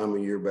 1 time a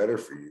year better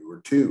for you,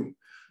 or 2?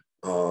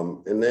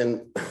 And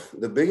then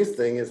the biggest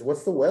thing is,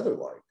 what's the weather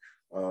like?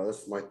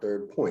 That's my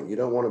third point. You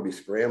don't want to be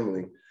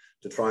scrambling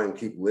to try and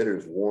keep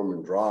litters warm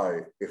and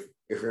dry if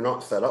you're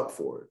not set up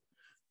for it.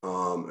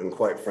 And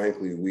quite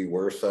frankly, we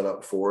were set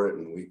up for it,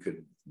 and we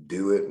could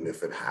do it. And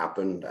if it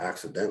happened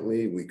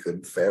accidentally, we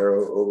could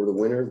farrow over the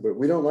winter, but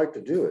we don't like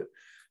to do it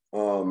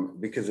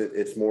because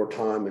it's more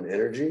time and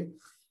energy.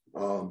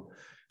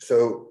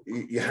 So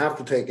you have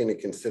to take into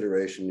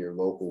consideration your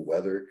local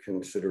weather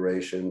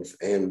considerations,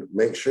 and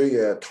make sure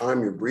you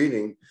time your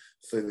breeding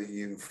so that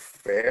you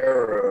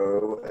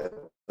farrow at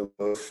the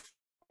most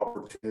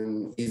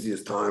opportune,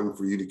 easiest time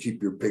for you to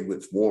keep your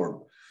piglets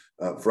warm.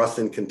 For us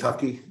in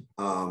Kentucky,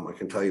 I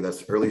can tell you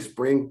that's early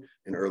spring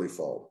and early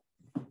fall.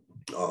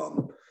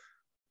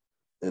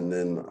 And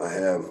then I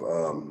have,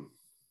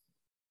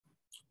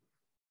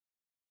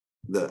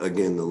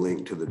 again, the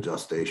link to the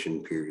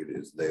gestation period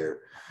is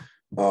there.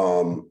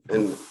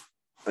 And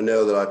I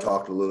know that I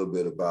talked a little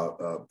bit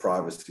about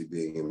privacy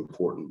being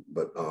important,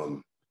 but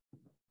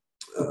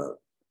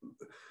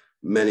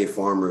many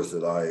farmers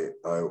that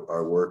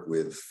I work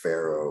with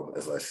farrow,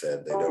 as I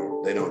said,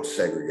 they don't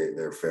segregate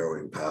their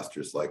farrowing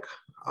pastures like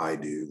I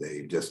do.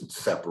 They just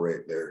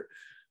separate their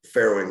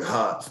farrowing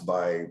huts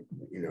by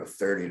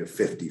 30 to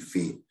 50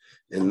 feet,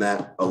 and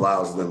that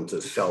allows them to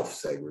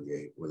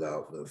self-segregate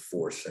without the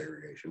forced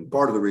segregation.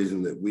 Part of the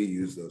reason that we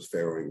use those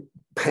farrowing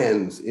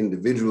pens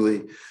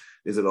individually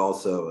is it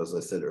also, as I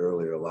said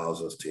earlier,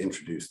 allows us to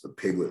introduce the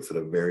piglets at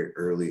a very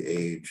early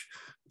age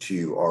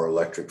to our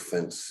electric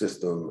fence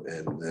system,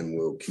 and then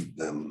we'll keep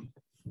them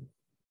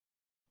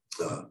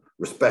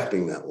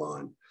respecting that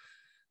line.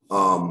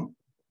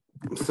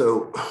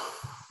 So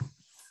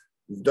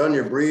you've done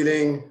your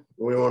breeding.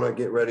 We want to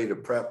get ready to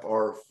prep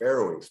our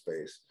farrowing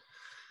space.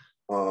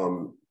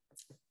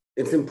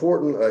 It's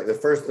important. The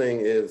first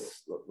thing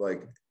is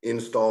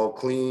install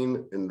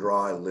clean and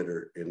dry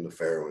litter in the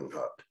farrowing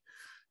hut.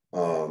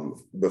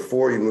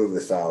 Before you move the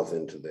sows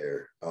into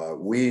there,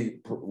 we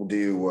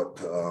do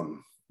what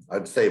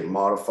I'd say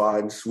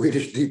modified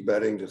Swedish deep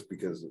bedding, just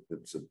because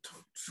it's a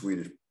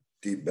Swedish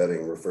deep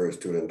bedding refers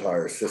to an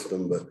entire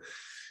system, but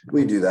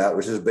we do that,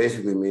 which just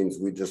basically means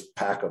we just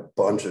pack a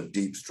bunch of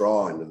deep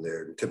straw into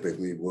there.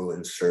 Typically we'll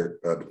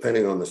insert,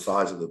 depending on the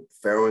size of the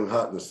farrowing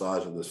hut and the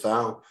size of the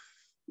sow,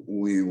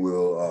 we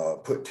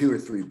will put 2 or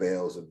 3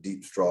 bales of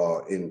deep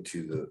straw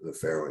into the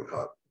farrowing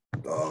hut.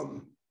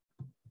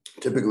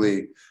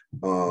 Typically,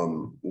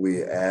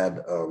 we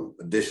add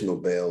additional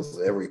bales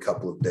every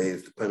couple of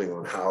days, depending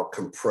on how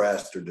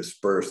compressed or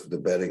dispersed the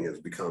bedding has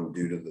become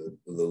due to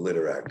the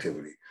litter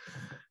activity.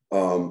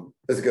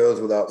 This goes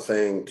without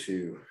saying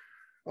to,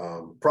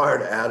 prior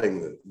to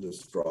adding the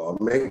straw,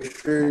 make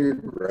sure your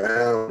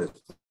ground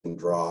is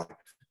dry.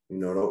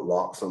 Don't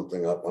lock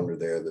something up under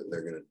there that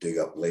they're going to dig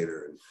up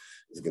later and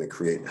is going to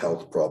create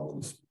health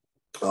problems.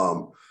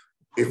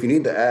 If you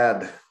need to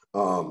add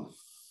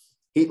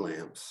heat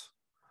lamps,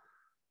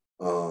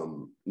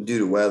 due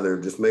to weather,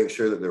 just make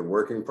sure that they're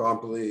working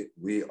properly.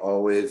 We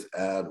always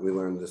add, we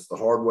learned this the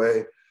hard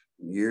way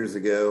years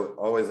ago,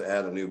 always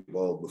add a new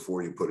bulb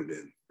before you put it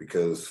in,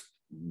 because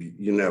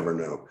you never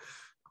know.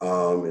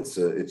 It's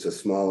a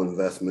small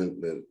investment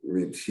that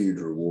reaps huge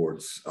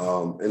rewards.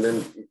 And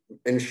then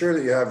ensure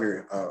that you have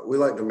your, we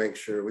like to make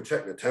sure, we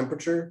check the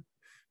temperature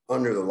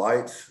under the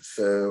lights.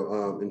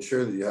 So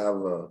ensure that you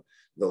have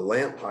the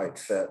lamp height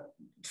set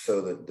so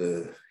that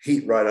the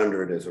heat right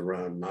under it is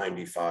around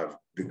 95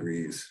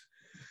 degrees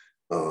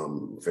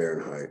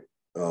Fahrenheit.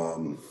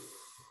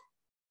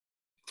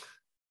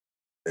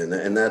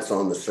 And that's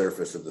on the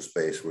surface of the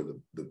space where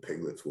the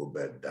piglets will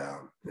bed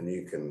down. And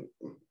you can,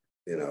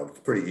 it's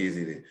pretty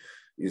easy to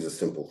use a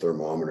simple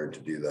thermometer to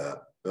do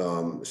that.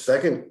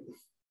 Second,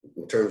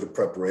 in terms of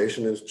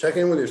preparation, is check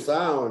in with your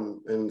sow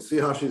and see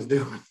how she's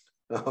doing,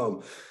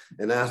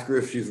 and ask her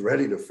if she's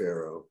ready to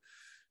farrow.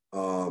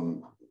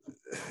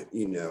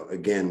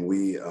 Again,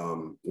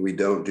 we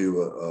don't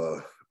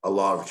do a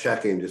lot of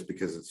checking just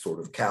because it's sort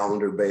of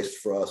calendar based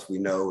for us. We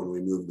know when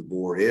we move the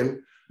boar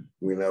in,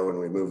 we know when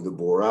we move the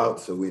boar out,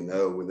 so we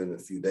know within a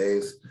few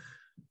days.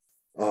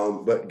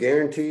 But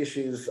guarantee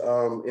she's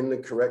in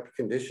the correct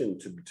condition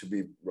to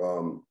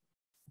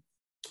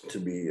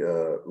be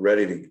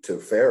ready to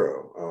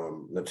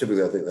farrow. Now,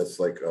 typically, I think that's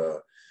like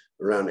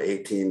around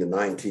 18 to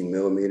 19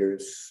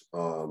 millimeters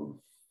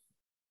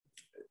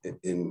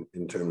in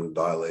terms of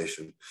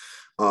dilation.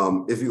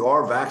 If you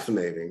are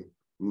vaccinating,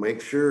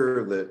 make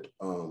sure that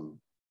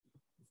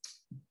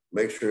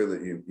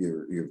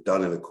you've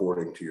done it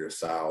according to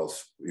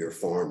your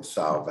farm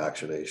sow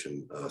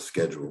vaccination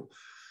schedule.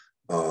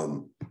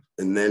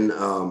 And then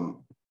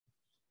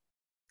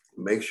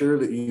make sure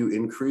that you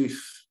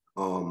increase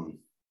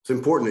It's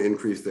important to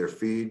increase their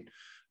feed.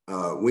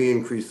 We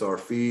increase our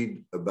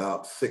feed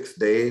about 6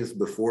 days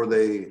before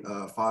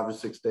 5 or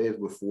 6 days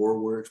before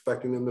we're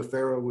expecting them to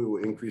farrow. We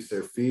will increase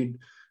their feed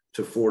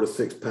to 4 to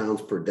 6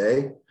 pounds per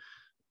day.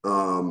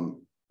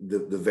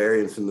 The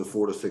variance in the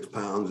 4 to 6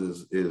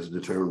 pounds is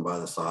determined by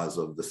the size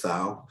of the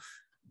sow.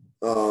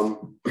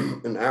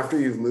 And after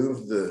you've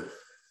moved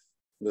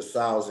the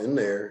sows in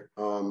there,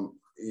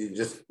 you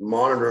just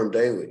monitor them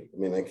daily. I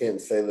mean, I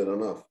can't say that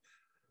enough.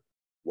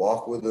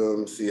 Walk with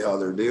them, see how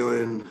they're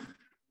doing.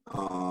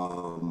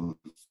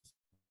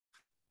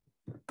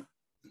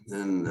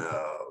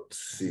 Let's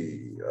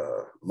see,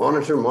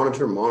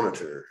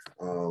 monitor.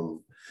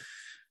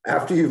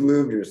 After you've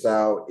moved your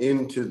sow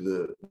into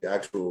the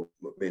actual,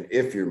 I mean,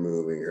 if you're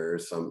moving her,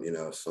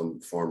 some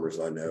farmers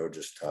I know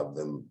just have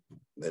them,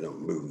 they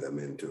don't move them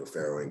into a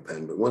farrowing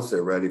pen, but once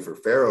they're ready for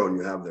farrow and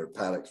you have their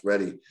paddocks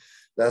ready,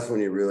 that's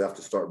when you really have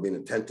to start being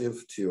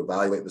attentive to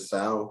evaluate the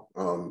sow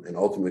and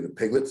ultimately the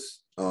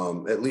piglets,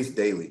 at least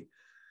daily.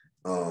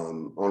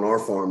 On our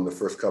farm, the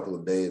first couple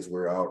of days,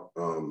 we're out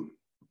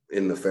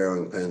in the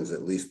farrowing pens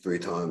at least 3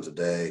 times a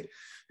day.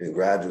 And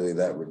gradually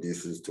that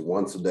reduces to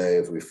once a day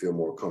as we feel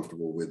more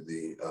comfortable with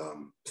the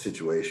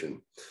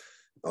situation.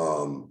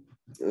 I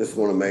just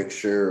want to make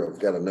sure, I've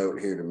got a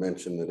note here to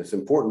mention that it's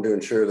important to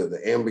ensure that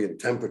the ambient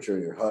temperature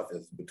in your hut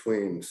is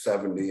between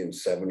 70 and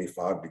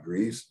 75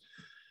 degrees.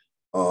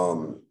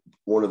 One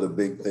of the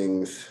big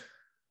things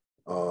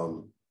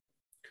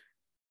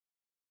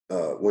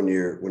when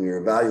you're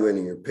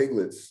evaluating your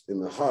piglets in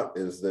the hut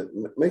is that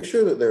make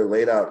sure that they're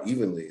laid out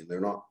evenly and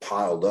they're not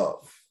piled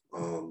up.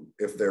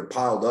 If they're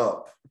piled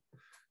up,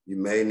 you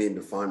may need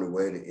to find a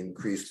way to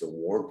increase the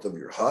warmth of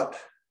your hut.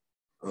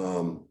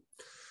 And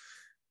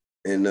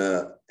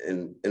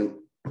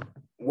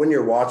when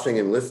you're watching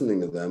and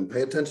listening to them,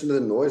 pay attention to the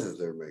noises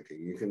they're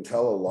making. You can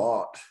tell a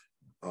lot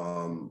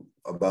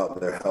about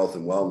their health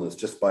and wellness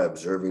just by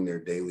observing their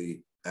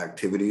daily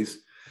activities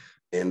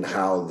and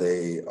how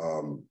they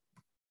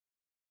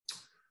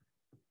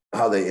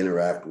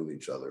interact with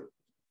each other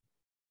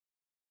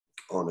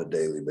on a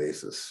daily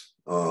basis.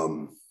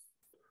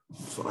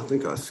 So I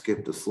think I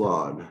skipped a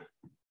slide.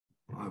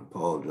 I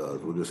apologize.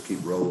 We'll just keep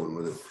rolling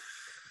with it.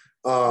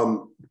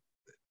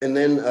 And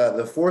then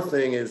the fourth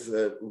thing is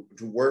to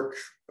work.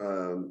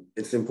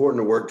 It's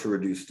important to work to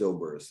reduce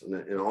stillbirths.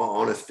 And in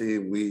all honesty,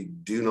 we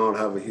do not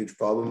have a huge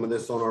problem with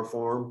this on our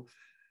farm.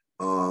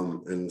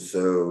 And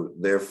so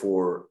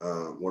therefore,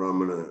 what I'm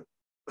going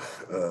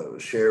to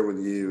share with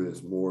you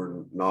is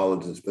more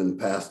knowledge that's been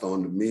passed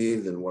on to me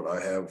than what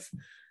I have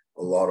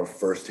a lot of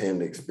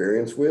firsthand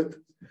experience with.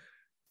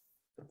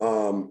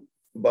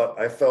 But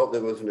I felt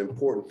that was an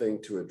important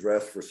thing to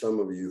address for some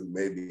of you who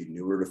may be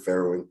newer to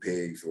farrowing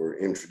pigs or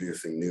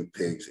introducing new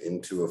pigs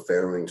into a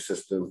farrowing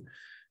system.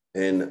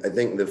 And I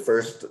think the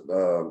first,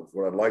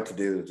 what I'd like to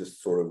do is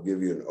just sort of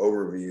give you an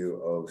overview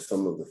of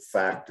some of the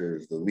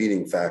factors, the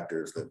leading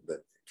factors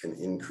that can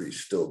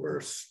increase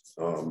stillbirths.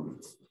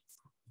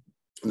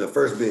 The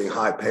first being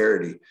high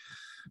parity.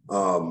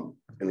 And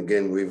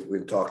again,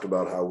 we've talked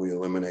about how we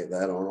eliminate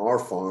that on our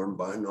farm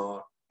by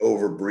not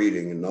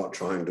overbreeding and not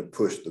trying to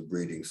push the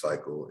breeding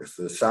cycle. If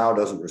the sow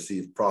doesn't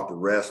receive proper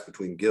rest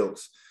between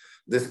gilts,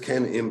 this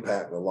can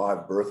impact the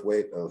live birth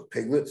weight of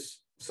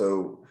piglets.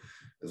 So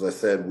as I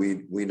said,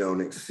 we don't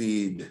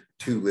exceed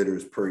 2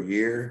 litters per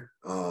year.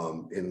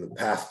 In the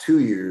past 2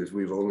 years,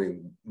 we've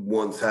only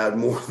once had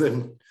more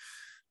than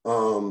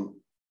 1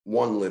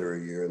 litter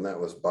a year, and that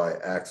was by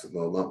accident.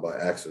 Well, not by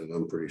accident.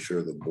 I'm pretty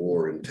sure the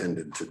boar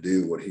intended to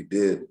do what he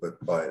did, but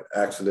by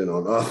accident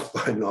on us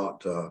by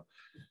not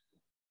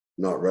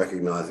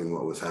recognizing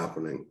what was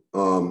happening.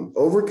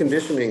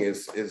 Overconditioning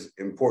is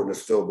important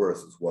to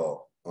stillbirths as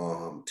well.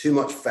 Too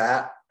much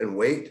fat and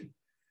weight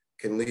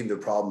can lead to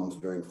problems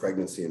during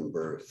pregnancy and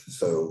birth.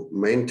 So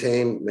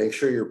make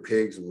sure your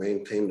pigs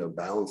maintain a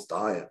balanced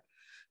diet,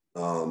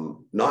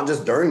 not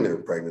just during their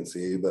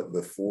pregnancy, but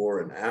before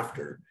and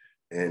after.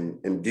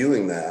 And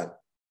doing that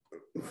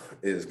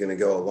is going to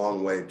go a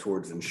long way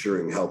towards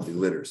ensuring healthy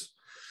litters.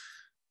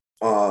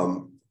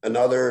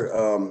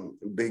 Another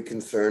big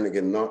concern,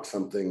 again, not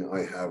something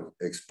I have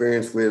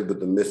experience with,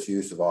 but the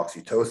misuse of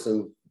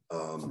oxytocin.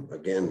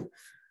 Again,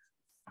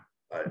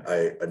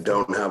 I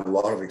don't have a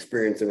lot of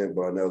experience in it,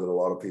 but I know that a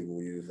lot of people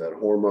use that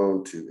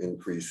hormone to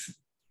increase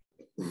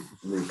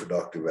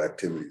reproductive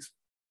activities.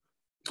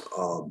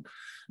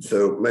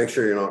 So make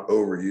sure you're not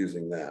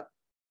overusing that.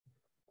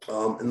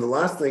 And the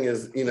last thing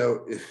is,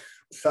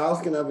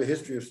 sows can have a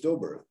history of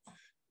stillbirth.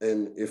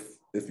 And if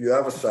you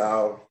have a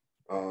sow,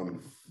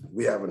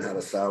 we haven't had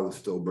a sow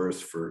with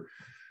stillbirths for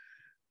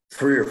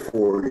 3 or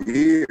 4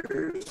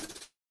 years.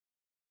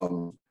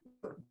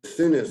 As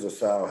soon as a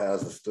sow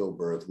has a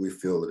stillbirth, we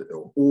feel that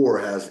or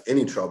has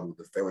any trouble with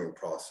the farrowing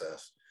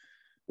process,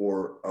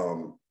 or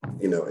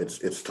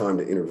it's time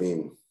to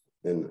intervene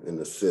and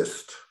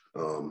assist.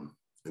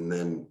 And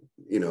then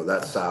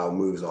that sow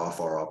moves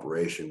off our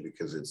operation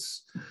because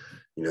it's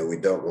we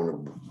don't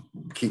want to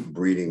keep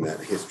breeding that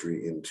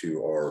history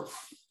into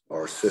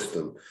our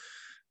system.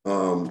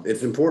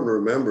 It's important to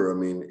remember,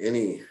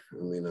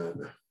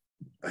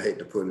 I hate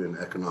to put it in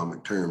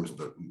economic terms,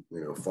 but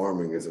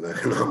farming is an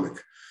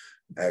economic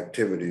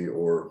activity,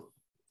 or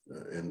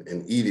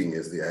and eating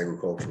is the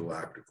agricultural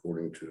act,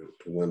 according to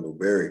Wendell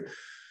Berry.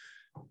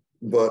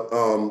 But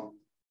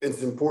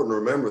it's important to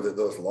remember that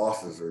those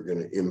losses are going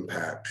to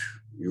impact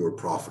your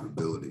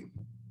profitability.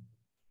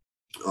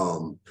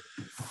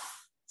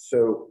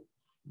 So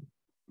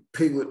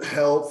piglet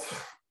health,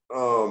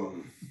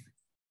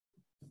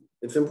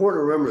 it's important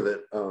to remember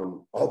that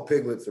all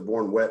piglets are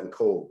born wet and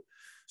cold.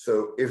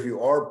 So if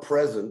you are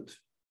present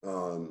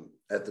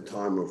at the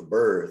time of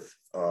birth,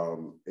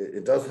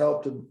 it does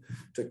help to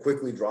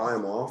quickly dry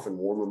them off and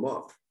warm them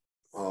up.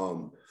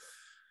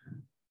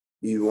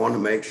 You want to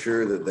make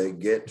sure that they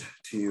get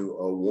to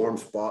a warm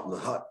spot in the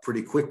hut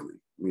pretty quickly.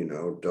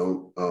 You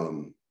don't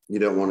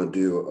want to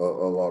do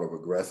a lot of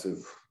aggressive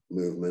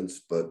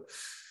movements, but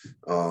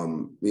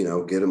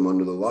get them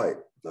under the light.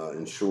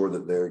 Ensure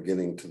that they're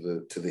getting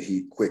to the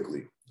heat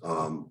quickly.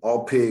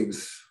 All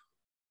pigs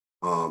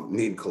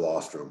need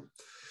colostrum.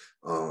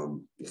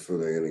 That's where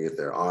they're going to get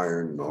their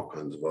iron and all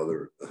kinds of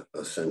other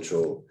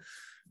essential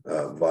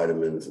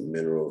vitamins and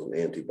minerals and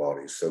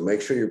antibodies. So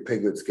make sure your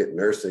piglets get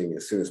nursing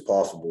as soon as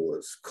possible,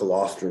 as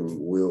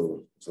colostrum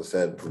will, as I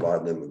said,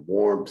 provide them with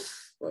warmth,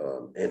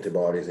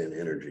 antibodies, and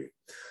energy.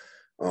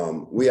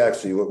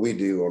 What we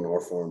do on our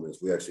farm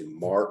is we actually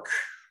mark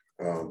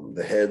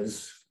the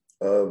heads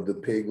of the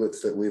piglets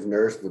that we've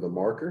nursed with a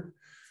marker.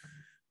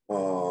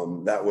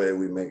 That way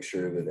we make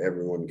sure that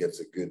everyone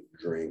gets a good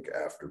drink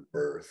after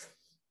birth.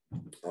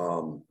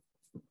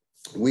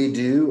 We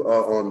do,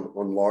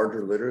 on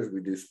larger litters, we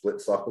do split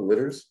suckle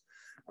litters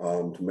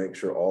to make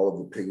sure all of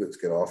the piglets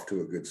get off to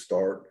a good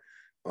start.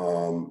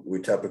 We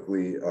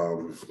typically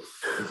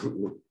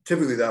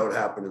that would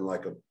happen in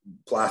like a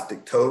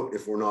plastic tote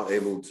if we're not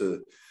able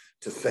to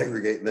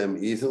segregate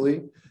them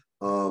easily.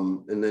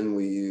 And then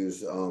we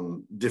use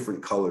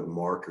different colored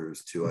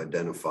markers to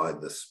identify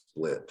the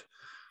split.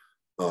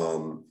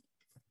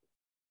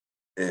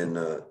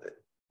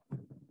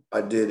 I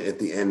did, at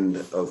the end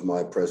of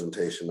my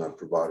presentation, I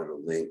provided a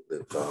link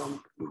that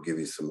will give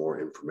you some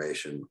more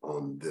information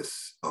on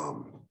this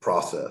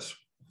process.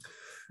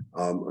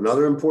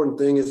 Another important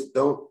thing is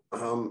don't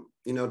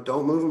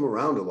move them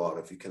around a lot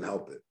if you can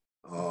help it.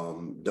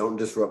 Don't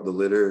disrupt the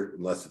litter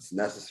unless it's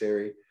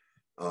necessary.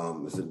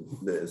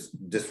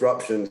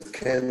 Disruptions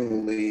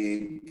can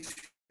lead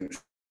to,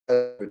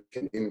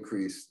 can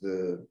increase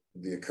the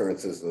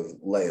occurrences of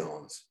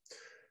lay-ons.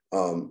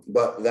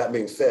 But that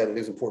being said, it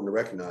is important to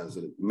recognize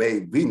that it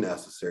may be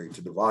necessary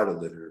to divide a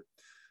litter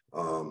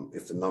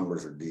if the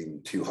numbers are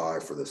deemed too high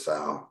for the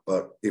sow.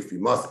 But if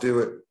you must do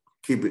it,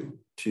 keep it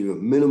to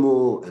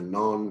minimal and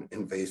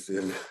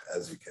non-invasive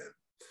as you can.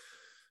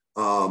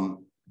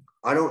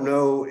 I don't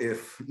know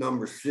if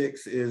number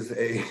 6 is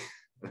an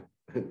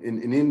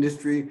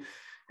industry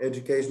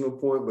educational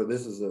point, but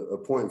this is a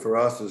point for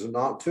us, is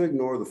not to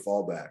ignore the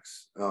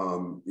fallbacks.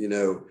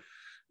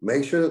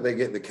 Make sure that they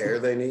get the care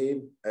they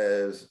need,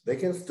 as they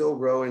can still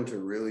grow into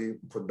really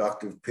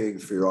productive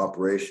pigs for your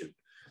operation.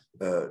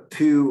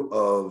 2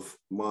 of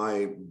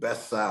my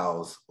best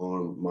sows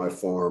on my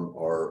farm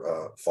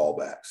are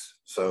fallbacks.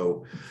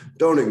 So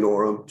don't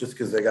ignore them. Just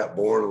because they got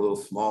born a little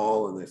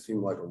small and they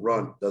seem like a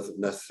runt doesn't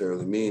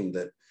necessarily mean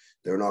that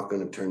they're not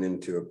going to turn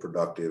into a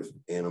productive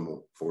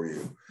animal for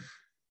you.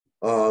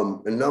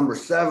 And number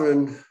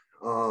 7,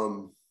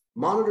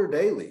 monitor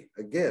daily.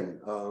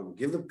 Again,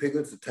 give the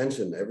piglets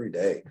attention every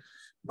day.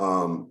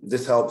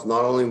 This helps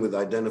not only with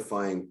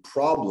identifying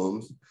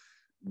problems,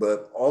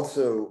 but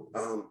also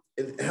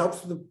it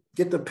helps to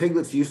get the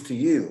piglets used to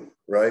you,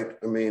 right?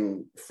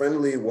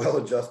 Friendly,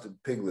 well-adjusted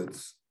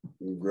piglets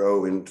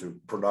grow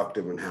into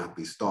productive and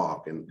happy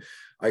stock. And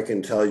I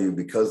can tell you,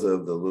 because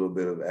of the little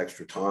bit of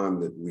extra time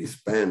that we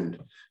spend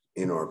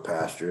in our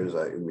pastures,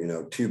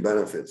 2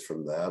 benefits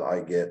from that.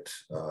 I get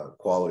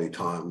quality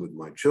time with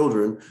my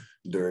children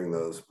during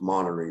those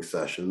monitoring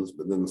sessions,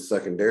 but then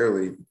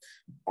secondarily,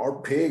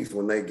 our pigs,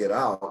 when they get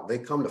out, they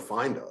come to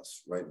find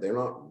us, right? They're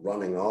not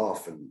running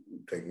off and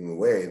taking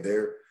away.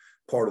 They're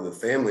part of the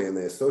family and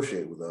they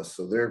associate with us.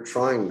 So they're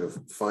trying to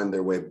find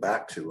their way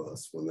back to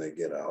us when they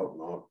get out,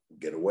 not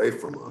get away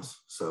from us.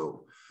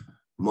 So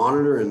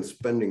monitor and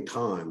spending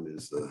time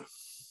is I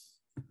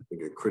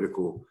think a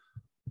critical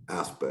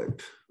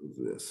aspect of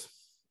this.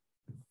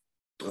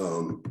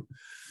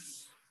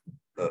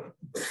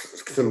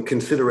 Some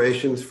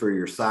considerations for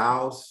your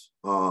sows.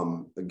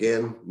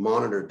 Again,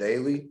 monitor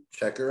daily,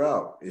 check her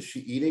out. Is she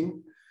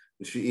eating?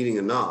 Is she eating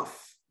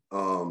enough?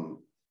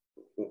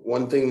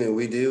 One thing that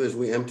we do is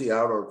we empty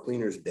out our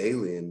cleaners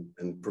daily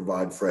and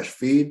provide fresh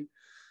feed.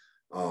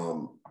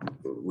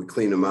 We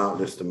clean them out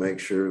just to make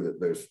sure that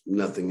there's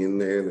nothing in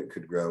there that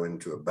could grow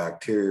into a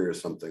bacteria or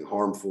something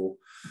harmful.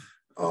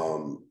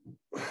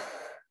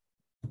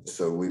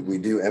 So we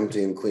do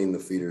empty and clean the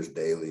feeders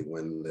daily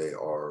when they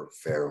are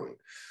farrowing.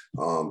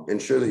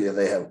 Ensure that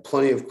they have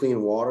plenty of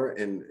clean water,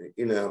 and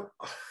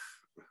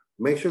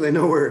make sure they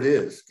know where it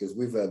is, because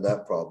we've had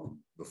that problem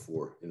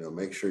before.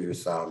 Make sure your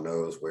sow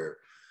knows where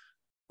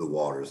the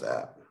water's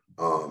at.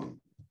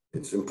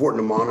 It's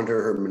important to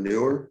monitor her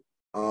manure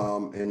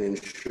and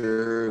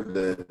ensure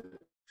that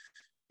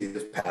she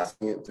is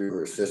passing it through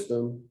her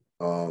system,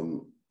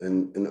 and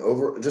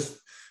just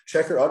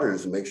check her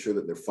udders and make sure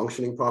that they're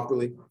functioning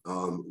properly.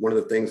 One of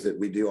the things that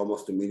we do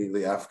almost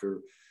immediately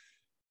after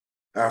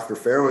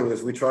farrowing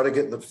is we try to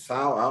get the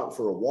sow out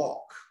for a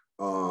walk.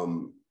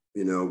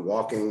 You know,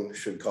 walking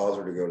should cause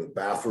her to go to the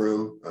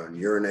bathroom,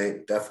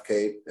 urinate,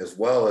 defecate, as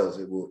well as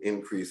it will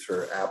increase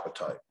her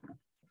appetite.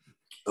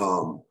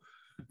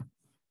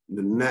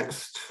 The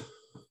next.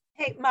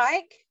 Hey,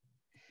 Mike.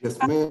 Yes,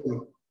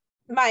 ma'am.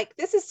 Mike,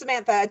 this is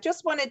Samantha. I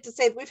just wanted to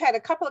say we've had a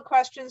couple of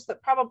questions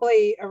that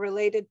probably are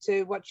related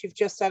to what you've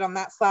just said on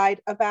that slide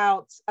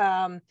about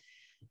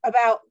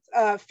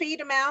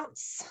feed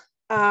amounts.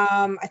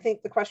 I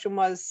think the question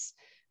was,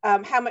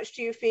 how much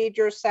do you feed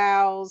your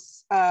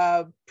sows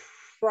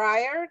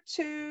prior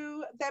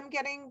to them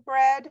getting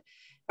bred,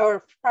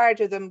 or prior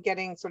to them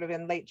getting sort of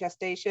in late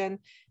gestation?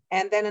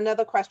 And then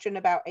another question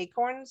about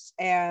acorns,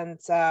 and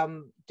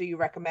do you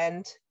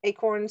recommend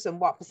acorns,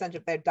 and what percent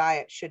of their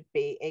diet should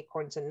be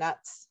acorns and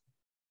nuts?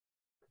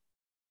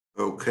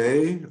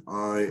 Okay,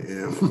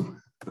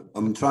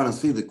 I'm trying to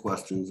see the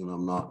questions and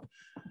I'm not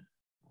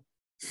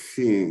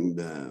seeing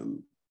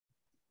them.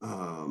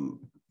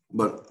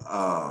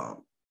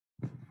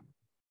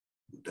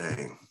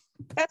 Dang.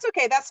 That's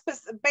okay. That's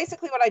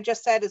basically what I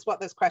just said is what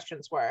those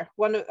questions were.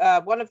 One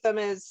of them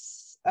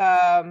is,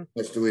 how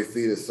much do we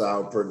feed a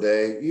sow per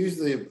day?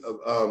 Usually,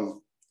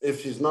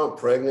 if she's not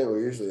pregnant, we're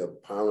usually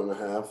 1.5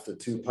 pounds to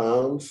 2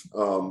 pounds.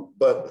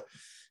 But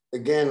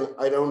again,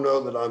 I don't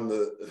know that I'm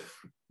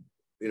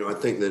I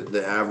think that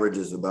the average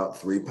is about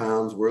 3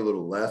 pounds. We're a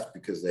little less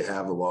because they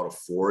have a lot of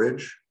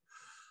forage.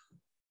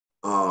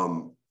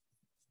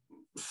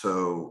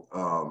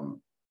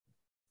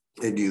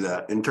 They do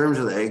that. In terms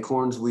of the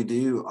acorns, we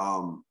do,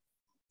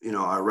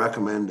 I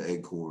recommend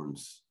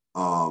acorns.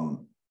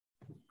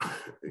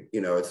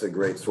 It's a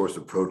great source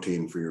of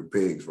protein for your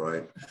pigs,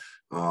 right?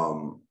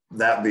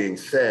 That being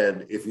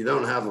said, if you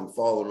don't have them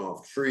falling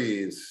off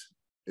trees,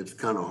 it's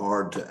kind of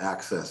hard to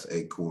access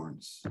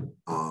acorns.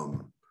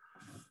 And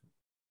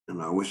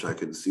I wish I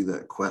could see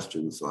that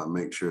question, so I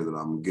make sure that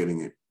I'm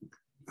getting it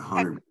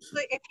 100%.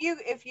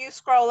 If you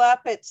scroll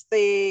up, it's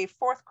the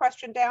fourth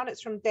question down.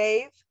 It's from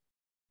Dave.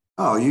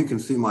 Oh, you can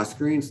see my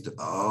screens.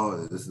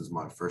 Oh, this is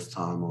my first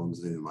time on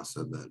Zoom. I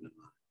said that, didn't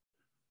I?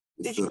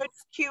 Did you go to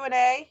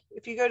Q&A?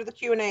 If you go to the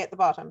Q&A at the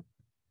bottom.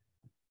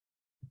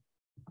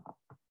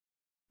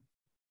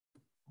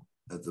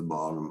 At the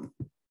bottom.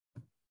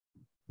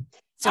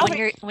 So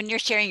when you're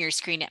sharing your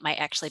screen, it might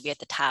actually be at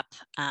the top.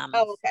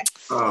 Oh, okay.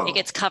 It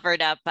gets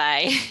covered up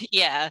by,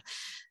 yeah.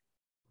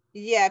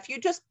 Yeah, if you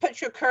just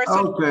put your cursor.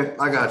 Okay,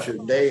 I got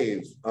you.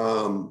 Dave,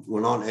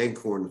 when on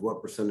acorns,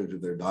 what percentage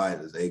of their diet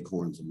is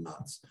acorns and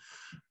nuts?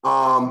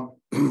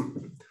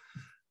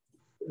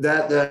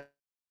 That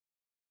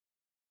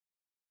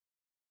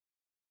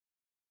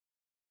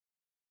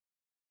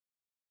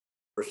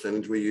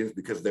percentage we use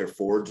because they're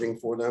foraging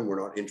for them.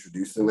 We're not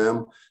introducing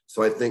them.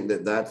 So I think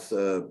that's,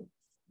 when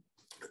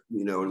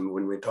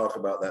we talk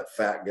about that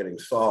fat getting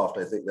soft,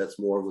 I think that's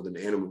more with an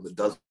animal that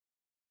doesn't.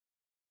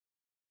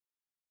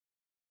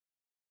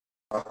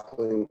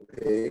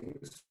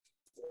 Pigs.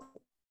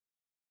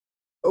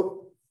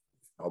 Oh,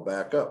 I'll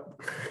back up.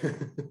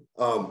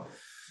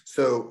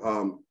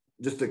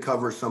 Just to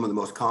cover some of the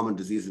most common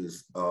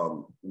diseases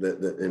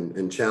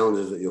and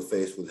challenges that you'll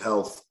face with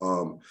health.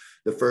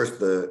 The first,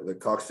 the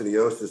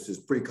coccidiosis, is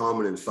pretty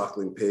common in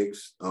suckling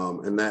pigs,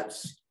 and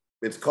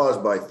it's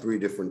caused by 3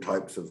 different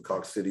types of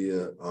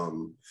coccidia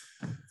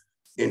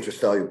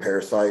intracellular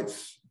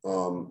parasites.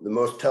 The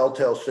most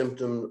telltale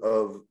symptom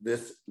of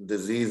this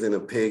disease in a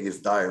pig is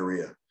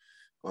diarrhea.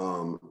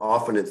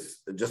 Often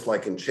it's just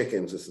like in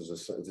chickens.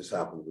 This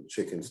happens with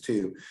chickens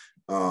too.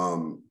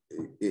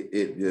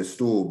 The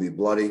stool will be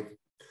bloody.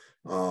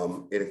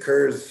 It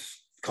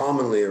occurs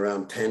commonly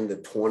around 10 to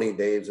 20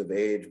 days of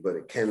age, but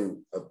it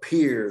can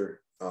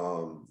appear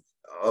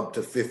up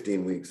to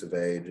 15 weeks of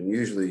age. And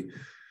usually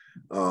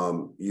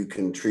you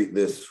can treat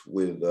this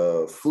with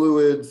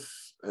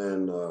fluids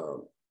and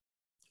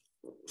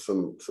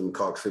some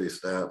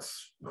coccidiostatin.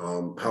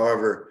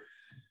 However,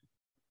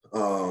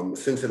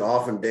 since it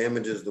often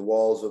damages the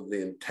walls of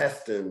the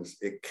intestines,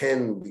 it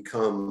can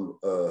become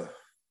a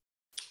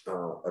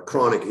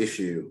chronic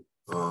issue,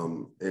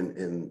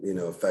 and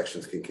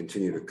infections can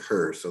continue to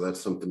occur. So that's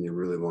something you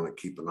really want to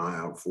keep an eye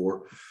out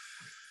for.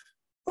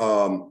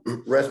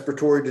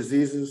 Respiratory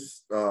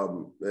diseases,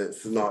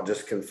 it's not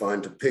just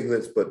confined to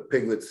piglets, but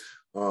piglets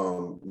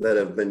that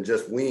have been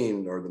just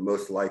weaned are the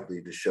most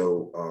likely to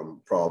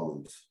show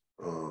problems.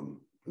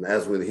 And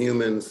as with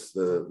humans,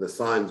 the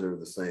signs are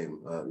the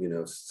same.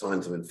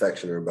 Signs of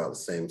infection are about the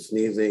same: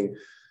 sneezing,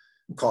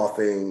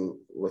 coughing,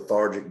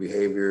 lethargic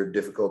behavior,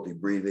 difficulty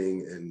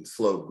breathing, and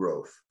slow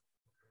growth.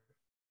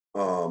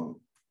 To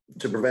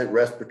prevent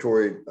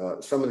respiratory,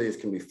 some of these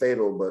can be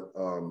fatal, but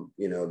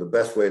the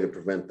best way to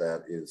prevent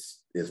that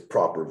is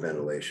proper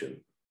ventilation.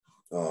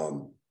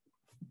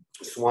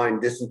 Swine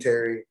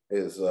dysentery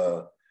is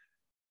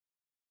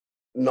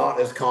not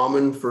as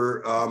common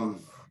for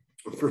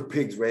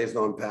pigs raised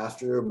on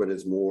pasture, but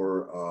it's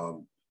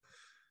more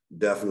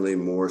definitely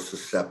more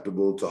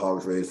susceptible to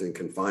hogs raised in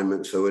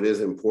confinement. So it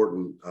is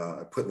important.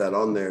 I put that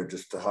on there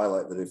just to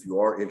highlight that if you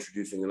are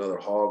introducing another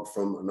hog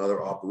from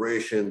another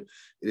operation,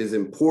 it is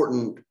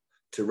important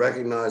to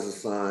recognize the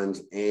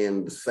signs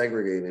and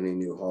segregate any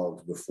new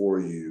hogs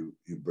before you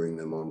bring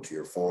them onto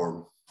your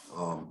farm.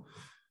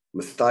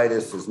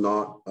 Mastitis is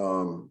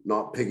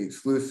not pig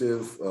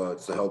exclusive.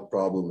 It's a health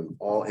problem in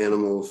all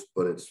animals,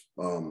 but it's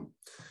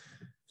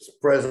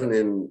present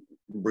in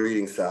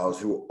breeding sows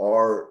who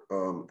are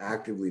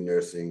actively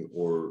nursing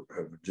or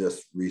have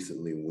just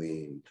recently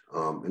weaned.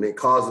 And it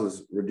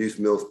causes reduced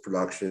milk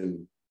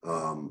production,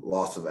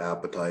 loss of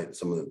appetite,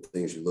 some of the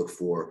things you look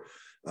for,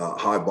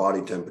 high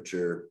body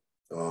temperature.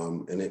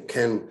 And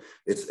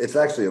it's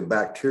actually a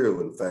bacterial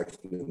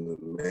infection in the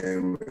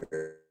mammary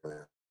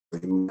gland.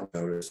 You might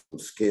notice some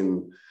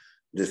skin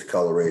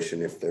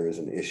discoloration if there is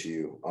an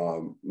issue.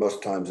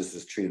 Most times this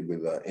is treated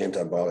with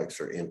antibiotics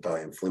or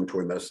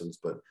anti-inflammatory medicines,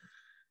 but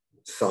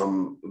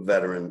some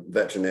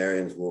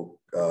veterinarians will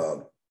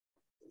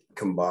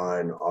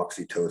combine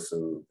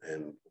oxytocin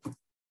and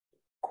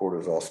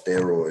cortisol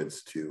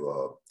steroids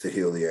to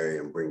heal the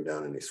area and bring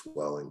down any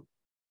swelling.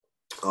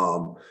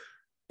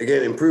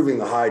 Again, improving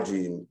the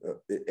hygiene of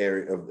the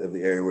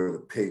area where the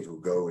pigs will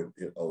go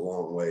a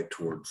long way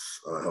towards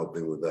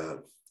helping with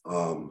that.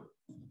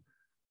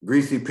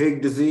 Greasy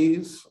pig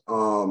disease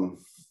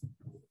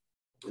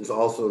is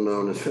also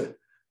known as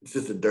it's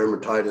just a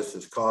dermatitis.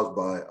 It's caused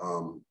by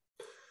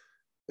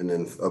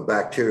a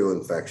bacterial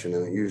infection,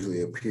 and it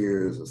usually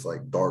appears as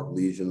like dark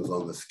lesions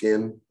on the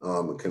skin.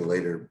 It can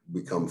later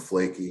become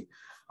flaky.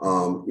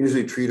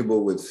 Usually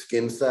treatable with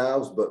skin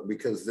salves, but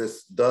because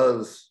this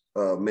does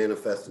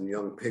manifest in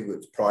young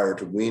piglets prior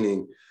to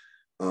weaning,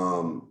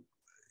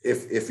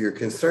 if you're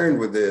concerned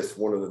with this,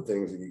 one of the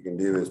things that you can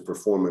do is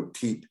perform a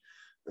teat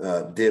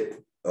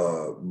dip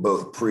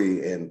both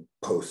pre and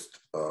post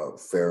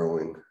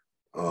farrowing.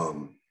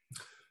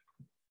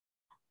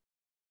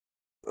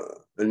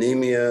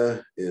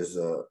 Anemia is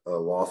a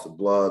loss of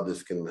blood.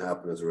 This can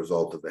happen as a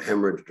result of a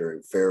hemorrhage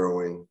during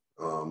farrowing.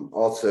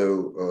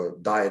 Also,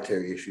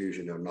 dietary issues,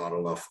 not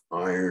enough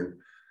iron.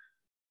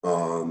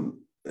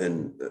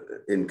 And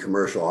in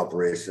commercial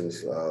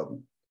operations,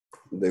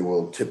 they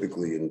will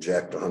typically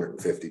inject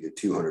 150 to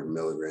 200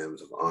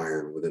 milligrams of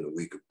iron within a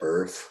week of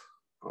birth,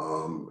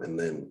 and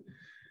then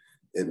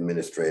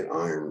administrate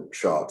iron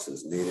shots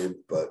as needed.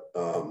 But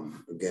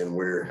again,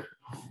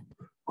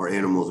 our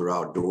animals are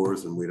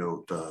outdoors, and we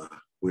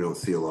don't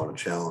see a lot of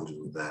challenges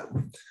with that.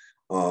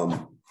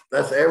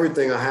 That's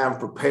everything I have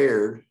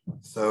prepared.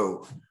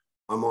 So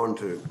I'm on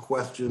to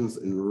questions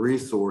and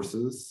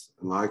resources,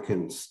 and I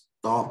can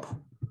stop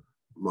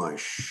my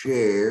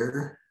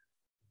share,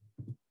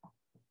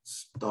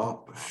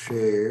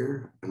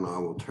 and I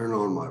will turn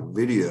on my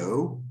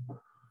video.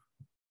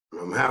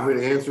 I'm happy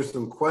to answer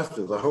some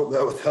questions. I hope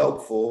that was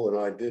helpful, and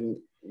I didn't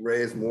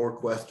raise more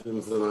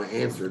questions than I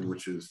answered,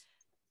 which is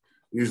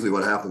usually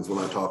what happens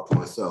when I talk to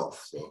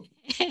myself. So.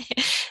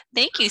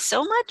 Thank you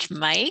so much,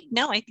 Mike.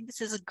 No, I think this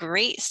is a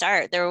great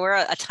start. There were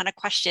a ton of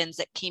questions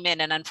that came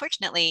in, and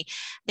unfortunately, I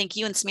think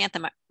you and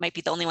Samantha might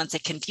be the only ones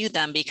that can view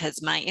them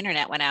because my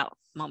internet went out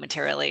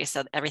momentarily,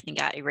 so everything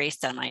got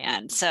erased on my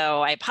end.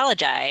 So I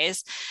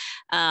apologize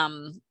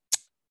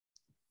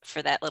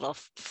for that little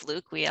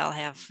fluke. We all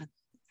have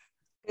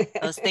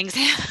those things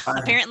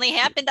apparently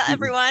happen to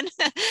everyone.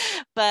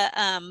 But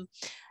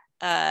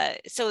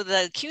so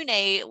the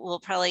Q&A will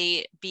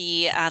probably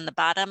be on the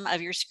bottom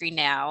of your screen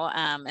now.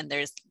 And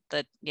there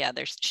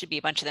should be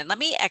a bunch of them. Let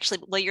me actually,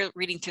 while you're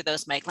reading through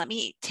those, Mike, let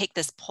me take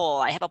this poll.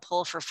 I have a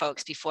poll for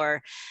folks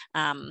before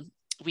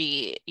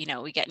we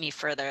get any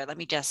further. Let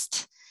me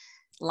just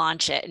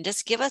launch it and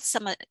just give us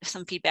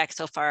some feedback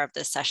so far of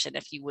this session,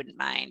 if you wouldn't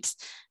mind.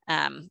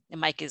 And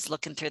Mike is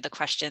looking through the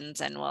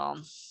questions, and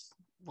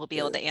we'll be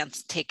able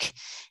to take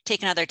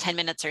another 10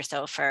 minutes or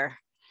so for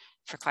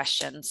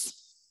questions.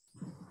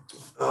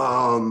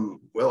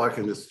 Well, I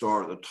can just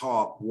start at the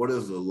top. What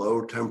is the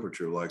low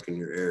temperature like in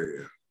your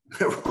area?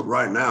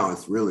 Right now,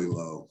 it's really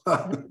low.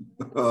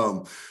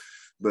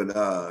 But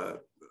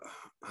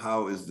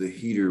how is the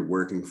heater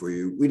working for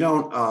you? We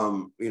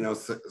don't,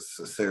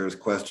 Sarah's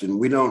question,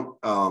 we don't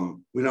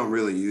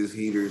really use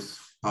heaters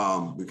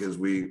because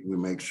we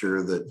make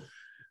sure that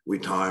we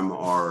time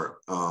our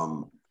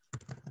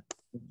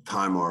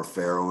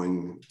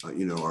farrowing,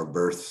 our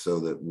births, so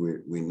that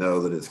we know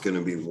that it's going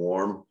to be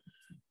warm.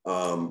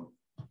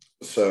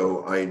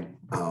 So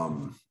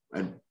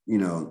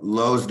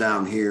lows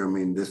down here. I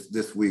mean,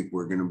 this week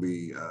we're going to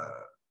be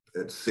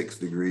at 6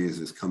 degrees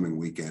this coming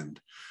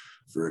weekend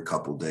for a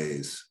couple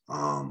days.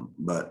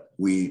 But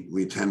we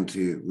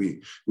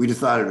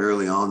decided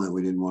early on that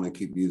we didn't want to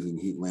keep using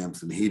heat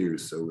lamps and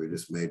heaters, so we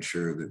just made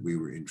sure that we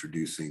were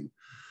introducing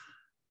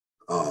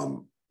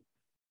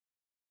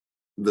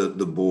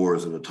the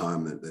boars at a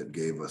time that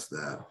gave us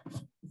that.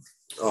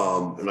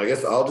 And I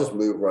guess I'll just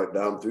move right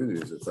down through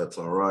these if that's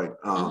all right.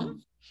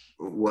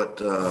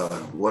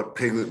 What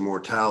piglet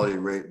mortality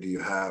rate do you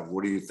have?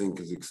 What do you think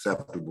is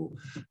acceptable?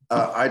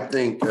 I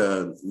think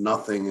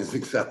nothing is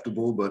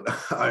acceptable, but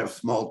I have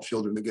small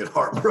children that get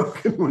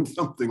heartbroken when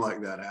something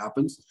like that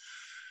happens.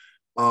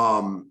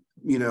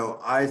 You know,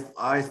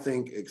 I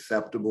think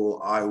acceptable,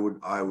 I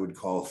would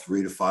call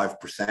 3 to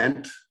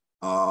 5%.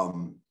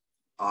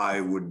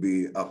 I would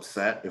be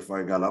upset if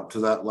I got up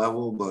to that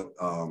level, but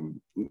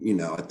you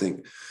know, I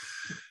think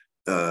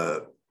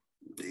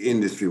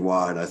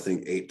industry-wide, I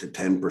think 8 to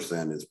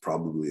 10% is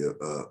probably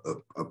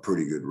a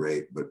pretty good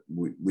rate. But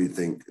we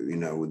think, you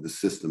know, with the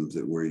systems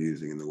that we're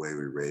using and the way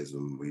we raise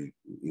them,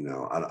 you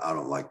know, I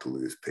don't like to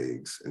lose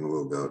pigs, and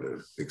we'll go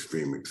to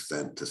extreme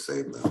extent to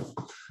save them.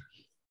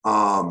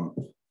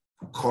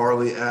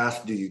 Carly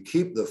asked, do you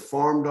keep the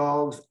farm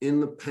dogs in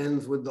the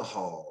pens with the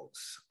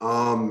hogs?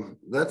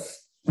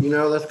 That's, you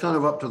know, that's kind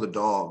of up to the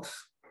dogs.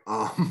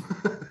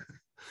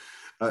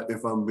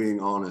 If I'm being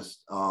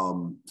honest,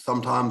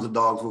 sometimes the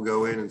dogs will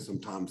go in and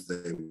sometimes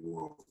they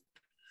won't.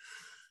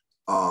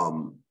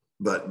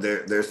 But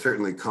they're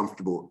certainly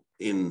comfortable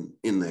in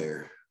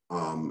there,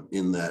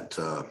 in that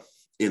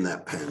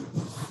pen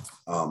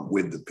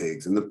with the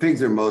pigs, and the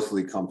pigs are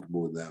mostly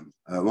comfortable with them.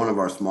 One of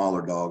our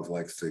smaller dogs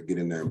likes to get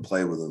in there and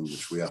play with them,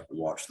 which we have to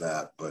watch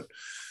that. But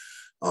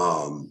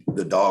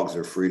the dogs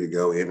are free to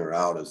go in or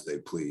out as they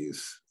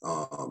please.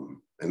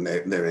 And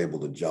they're able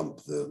to jump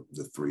the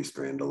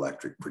 3-strand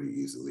electric pretty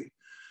easily.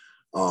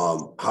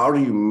 How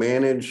do you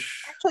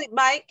manage? Actually,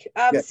 Mike,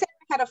 Sarah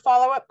had a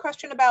follow-up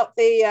question about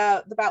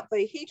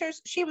the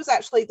heaters. She was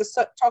actually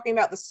talking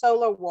about the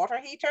solar water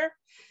heater.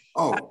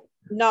 Oh,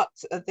 not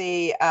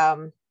the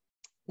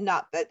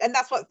and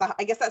that's what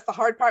I guess that's the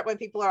hard part when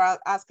people are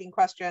asking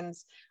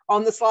questions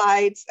on the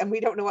slides and we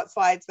don't know what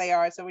slides they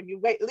are. So when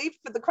you leave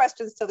for the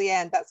questions till the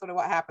end, that's sort of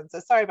what happens. So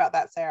sorry about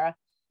that, Sarah.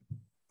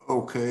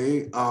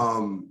 Okay.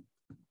 I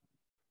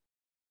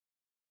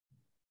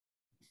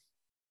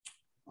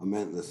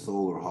meant the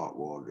solar hot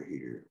water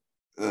heater.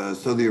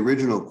 So the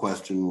original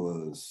question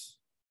was,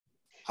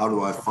 how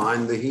do I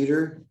find the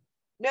heater?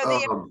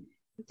 No,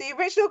 the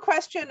original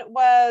question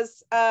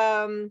was,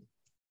 let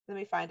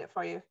me find it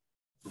for you.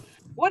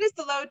 What is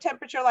the load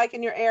temperature like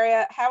in your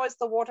area? How is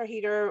the water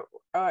heater,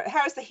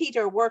 how is the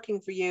heater working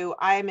for you?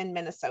 I am in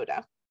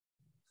Minnesota.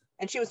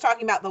 And she was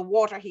talking about the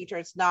water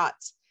heaters, not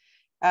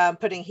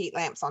putting heat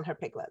lamps on her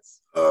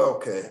piglets.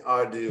 Okay,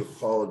 I do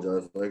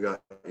apologize. I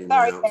got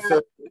sorry, Sarah.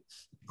 So,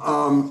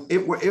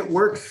 it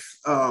works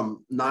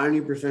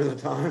 90% of the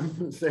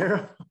time,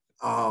 Sarah.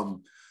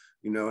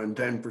 You know, and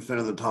 10%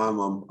 of the time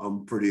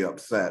I'm pretty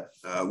upset.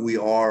 We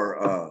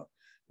are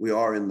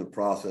in the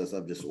process.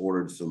 I've just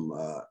ordered some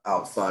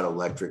outside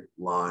electric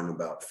line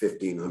about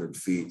 1,500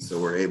 feet, so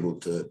we're able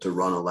to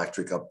run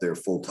electric up there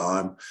full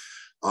time.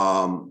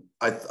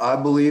 I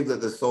believe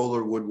that the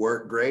solar would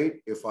work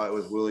great if I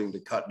was willing to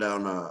cut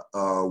down a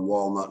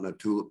walnut and a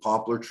tulip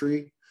poplar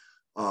tree.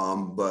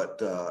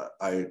 But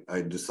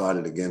I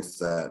decided against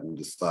that and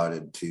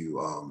decided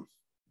to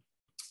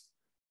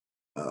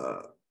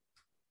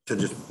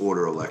just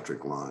order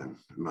electric line.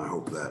 And I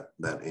hope that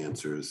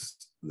answers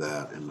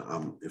that. And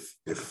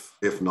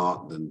if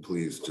not, then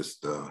please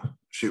just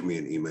shoot me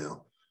an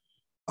email.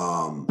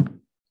 And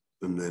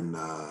then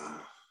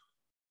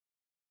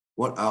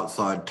what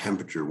outside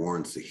temperature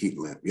warrants a heat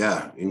lamp?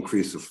 Yeah,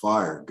 increase of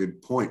fire.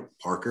 Good point,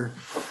 Parker.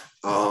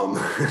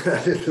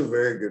 That is a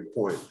very good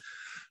point.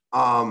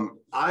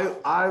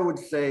 I would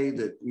say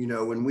that, you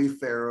know, when we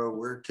farrow,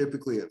 we're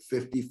typically at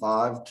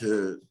 55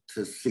 to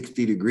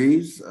 60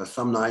 degrees.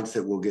 Some nights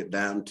it will get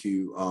down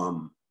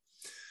to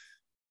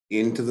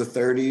into the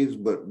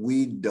 30s, but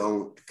we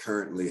don't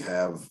currently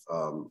have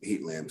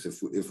heat lamps.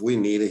 If we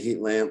need a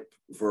heat lamp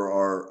for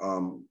our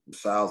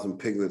sows and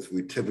piglets,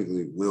 we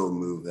typically will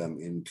move them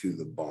into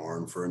the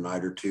barn for a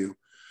night or two.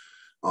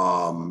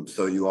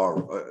 So you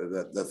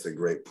are that's a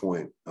great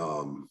point.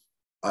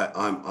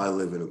 I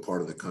live in a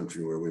part of the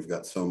country where we've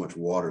got so much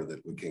water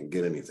that we can't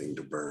get anything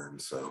to burn.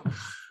 So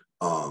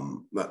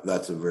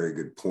that's a very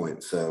good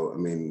point. So, I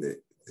mean,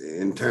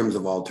 in terms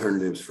of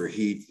alternatives for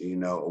heat, you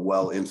know,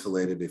 well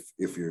insulated,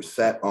 if you're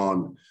set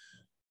on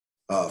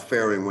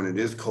farrowing when it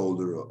is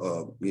colder,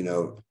 you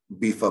know,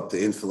 beef up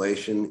the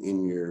insulation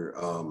in your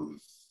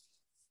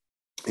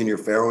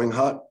farrowing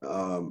hut.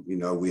 You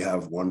know, we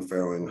have one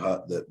farrowing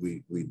hut that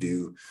we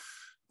do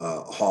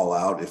haul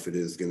out if it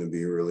is going to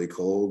be really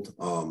cold.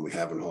 We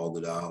haven't hauled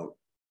it out,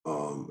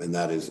 and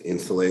that is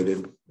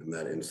insulated, and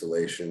that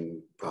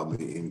insulation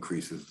probably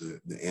increases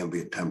the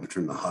ambient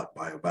temperature in the hut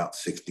by about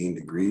 16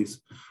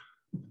 degrees.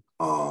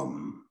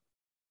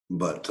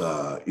 But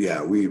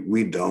yeah,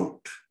 we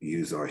don't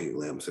use our heat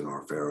lamps in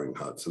our farrowing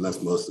huts, and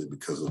that's mostly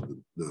because of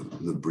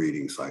the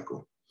breeding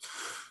cycle.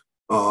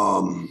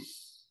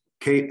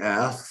 Kate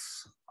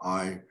asks,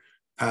 I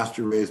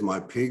pasture raise my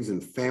pigs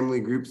in family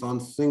groups on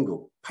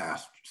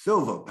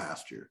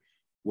silvopasture.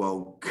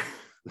 Well,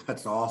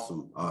 that's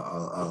awesome.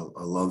 I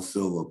love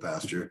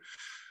silvopasture.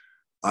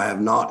 I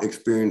have not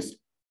experienced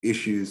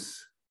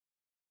issues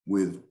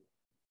with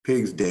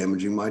pigs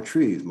damaging my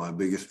trees. My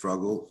biggest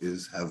struggle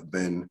have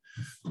been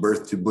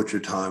birth to butcher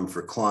time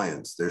for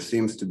clients. There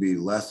seems to be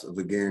less of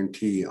a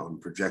guarantee on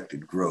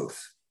projected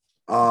growth.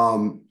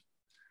 I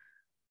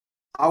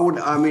would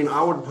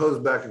pose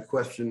back a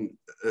question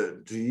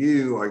to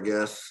you, I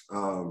guess,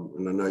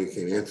 and I know you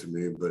can't answer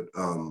me, but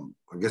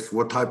I guess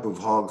what type of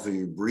hogs are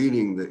you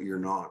breeding that you're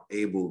not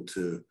able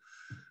to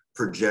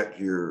project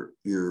your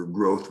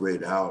growth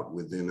rate out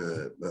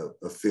within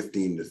a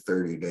 15 to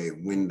 30 day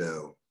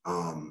window?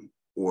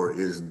 Or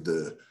is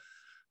the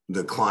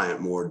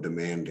client more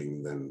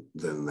demanding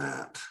than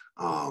that?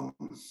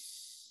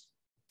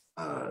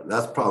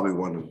 That's probably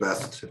one of the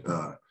best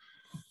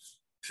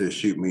to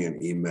shoot me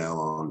an email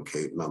on,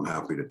 Kate, and I'm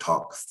happy to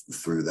talk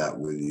through that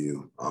with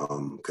you,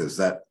 because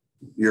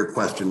your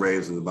question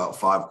raises about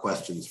 5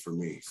 questions for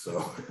me.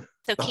 So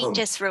Kate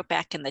just wrote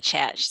back in the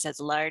chat. She says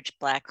large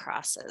black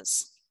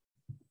crosses.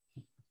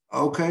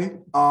 Okay.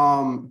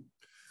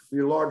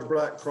 Your large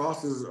black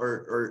crosses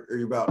are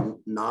you about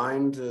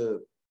 9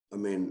 to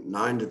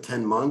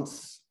 10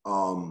 months.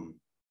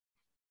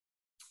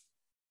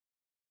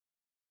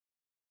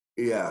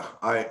 Yeah,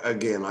 I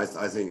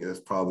think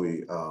it's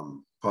probably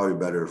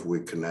better if we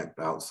connect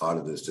outside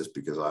of this, just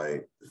because I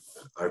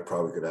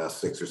probably could ask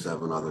 6 or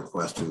 7 other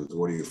questions.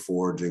 What are you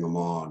foraging them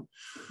on?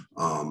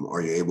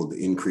 Are you able to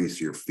increase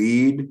your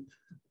feed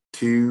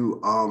to,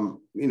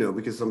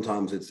 because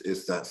sometimes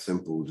it's that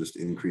simple. Just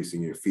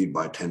increasing your feed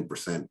by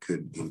 10%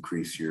 could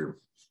increase your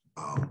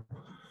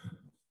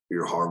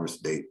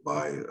harvest date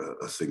by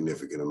a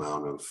significant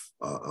amount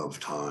of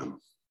time.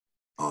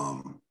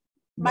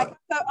 Mike,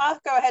 I'll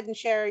go ahead and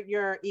share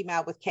your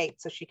email with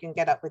Kate so she can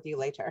get up with you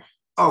later.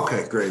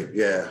 Okay, great.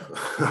 Yeah.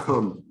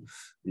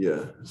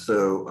 Yeah.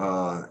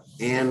 So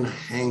Ann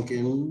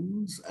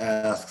Hankins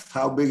asks,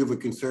 how big of a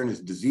concern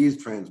is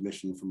disease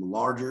transmission from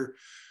larger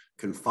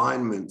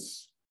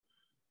confinements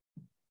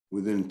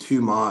within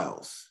 2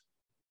 miles?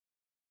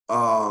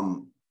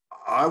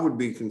 I would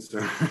be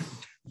concerned,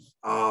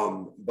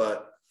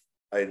 but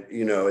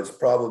it's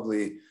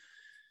probably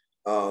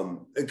a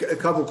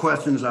couple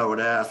questions I would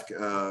ask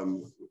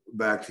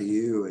back to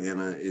you,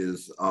 Anna,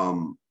 is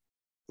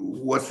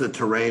what's the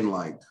terrain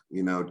like?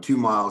 2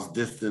 miles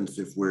distance,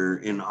 if we're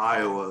in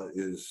Iowa,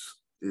 is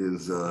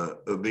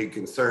a big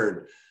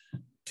concern.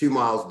 2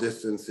 miles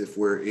distance, if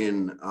we're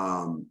in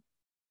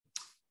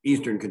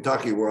Eastern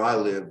Kentucky, where I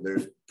live,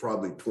 there's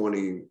probably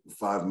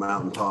 25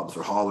 mountaintops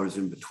or hollers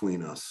in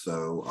between us.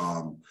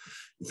 So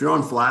if you're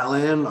on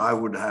flatland, I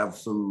would have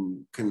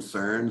some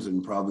concerns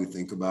and probably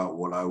think about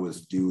what I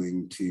was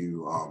doing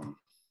to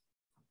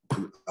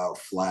out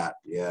flat.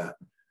 Yeah.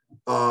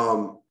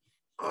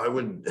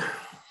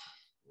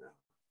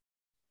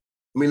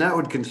 That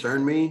would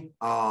concern me,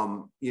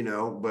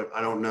 but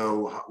I don't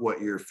know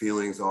what your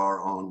feelings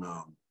are on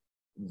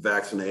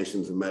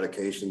vaccinations and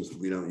medications.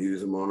 We don't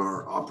use them on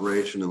our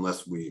operation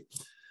unless we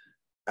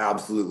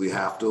absolutely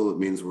have to. It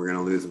means we're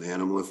going to lose an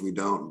animal if we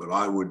don't. But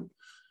I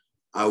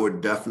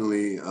would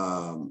definitely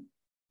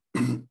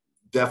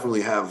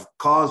definitely have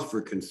cause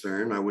for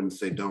concern. I wouldn't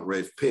say don't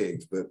raise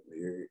pigs, but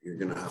you're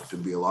going to have to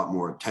be a lot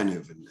more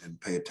attentive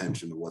and pay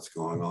attention to what's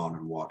going on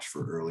and watch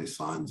for early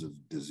signs of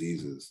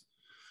diseases.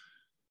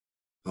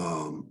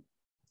 Let's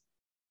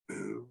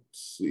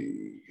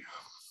see.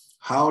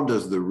 How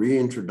does the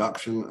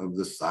reintroduction of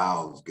the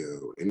sows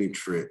go? Any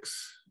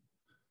tricks?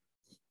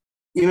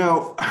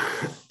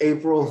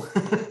 April,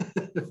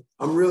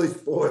 I'm really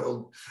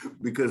spoiled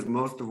because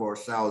most of our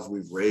sows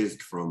we've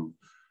raised from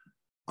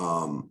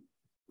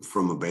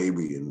a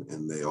baby,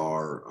 and they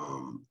are,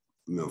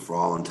 for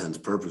all intents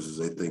and purposes,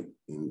 they think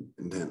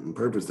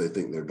they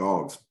think they're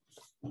dogs.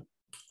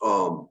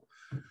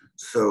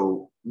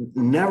 So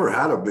never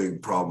had a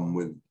big problem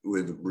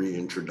with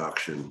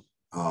reintroduction,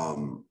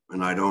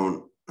 and I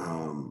don't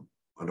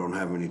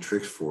have any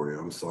tricks for you.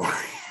 I'm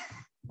sorry.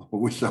 I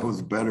wish I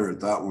was better at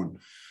that one.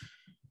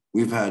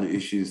 We've had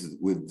issues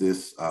with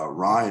this,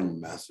 Ryan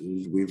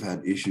message. We've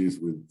had issues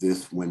with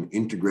this when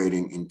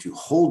integrating into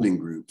holding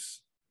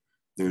groups.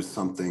 There's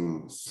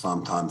sometimes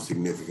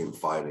significant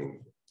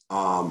fighting.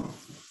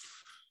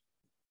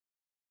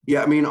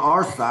 Yeah,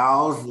 our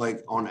sows,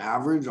 like on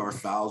average, our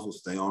sows will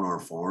stay on our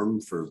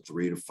farm for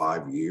 3 to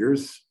 5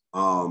 years.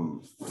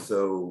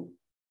 So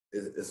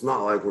it's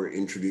not like we're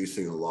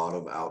introducing a lot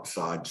of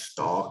outside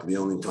stock. The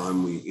only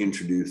time we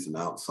introduce an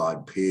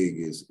outside pig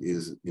is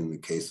in the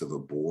case of a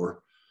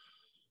boar.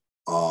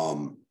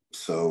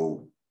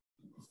 So,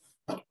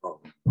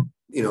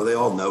 they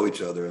all know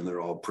each other and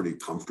they're all pretty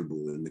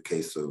comfortable. In the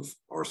case of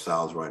our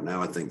sows right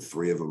now, I think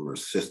 3 of them are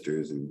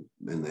sisters, and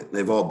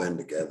they've all been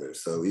together.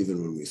 So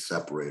even when we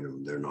separate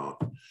them, they're not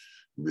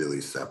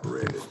really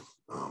separated.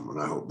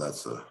 And I hope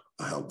that's a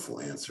helpful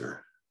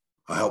answer,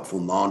 a helpful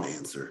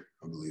non-answer,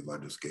 I believe I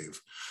just gave.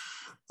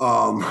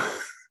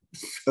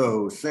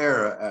 So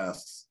Sarah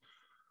asks,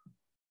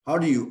 how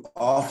do you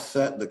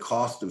offset the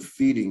cost of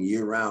feeding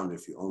year round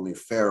if you only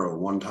farrow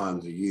 1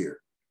 time a year?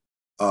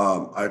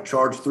 I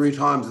charge 3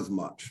 times as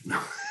much.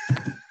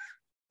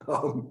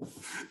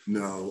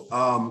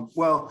 No.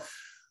 Well,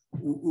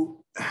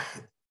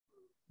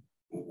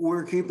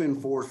 We're keeping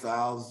 4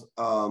 sows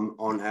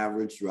on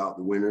average throughout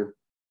the winter.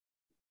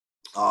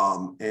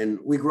 And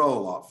we grow a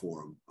lot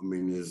for them. I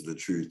mean, is the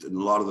truth. And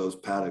a lot of those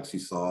paddocks you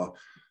saw,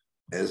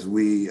 as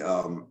we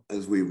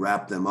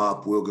wrap them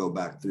up, we'll go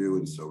back through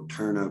and sow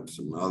turnips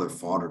and other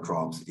fodder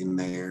crops in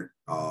there.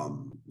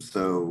 You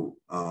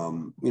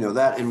know,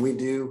 that, and we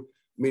do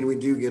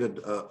get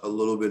a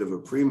little bit of a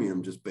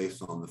premium just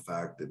based on the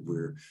fact that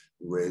we're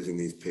raising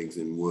these pigs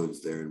in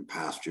woods, they're in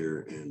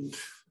pasture, and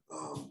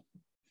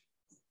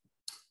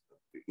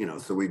you know,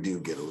 so we do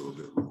get a little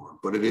bit more,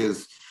 but it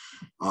is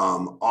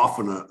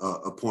often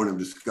a point of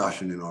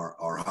discussion in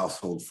our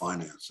household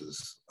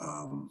finances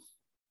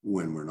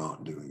when we're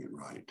not doing it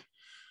right.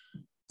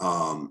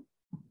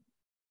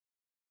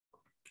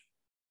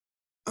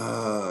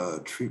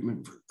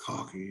 Treatment for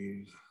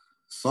cockies.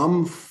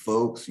 Some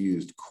folks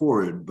used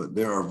Corid, but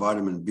there are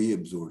vitamin B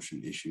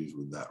absorption issues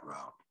with that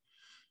route.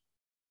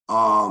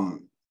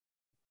 I'm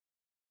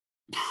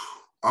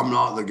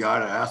not the guy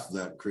to ask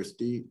that,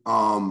 Christy,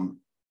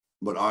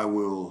 but I'm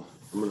going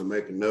to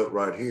make a note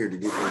right here to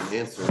give you an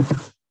answer.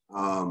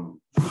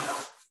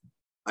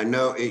 I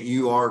know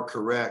you are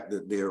correct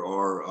that there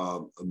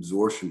are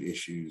absorption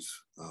issues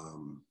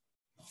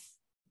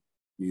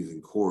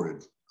using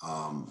Corid,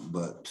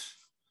 but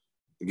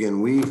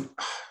again,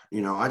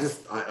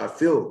 I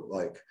feel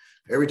like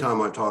every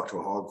time I talk to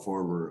a hog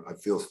farmer, I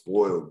feel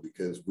spoiled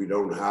because we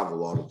don't have a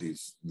lot of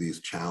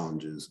these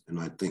challenges, and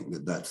I think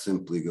that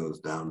simply goes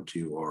down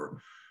to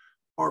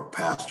our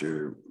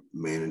pasture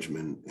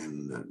management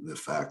and the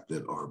fact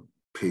that our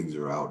pigs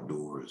are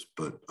outdoors.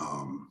 But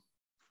I'm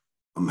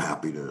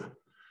happy to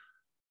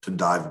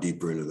dive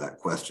deeper into that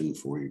question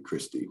for you,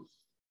 Christy.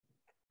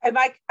 And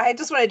Mike, I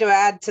just wanted to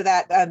add to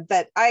that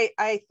that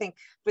I think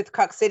with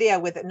coccidia,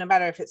 with it, no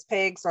matter if it's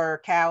pigs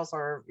or cows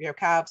or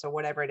calves or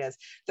whatever it is,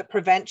 the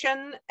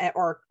prevention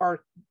or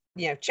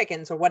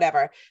chickens or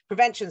whatever,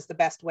 prevention is the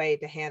best way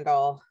to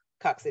handle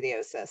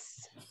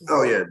coccidiosis.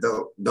 Oh yeah,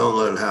 don't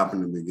let it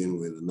happen to begin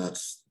with, and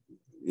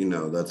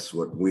that's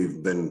what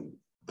we've been.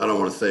 I don't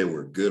want to say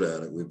we're good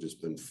at it. We've just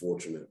been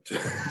fortunate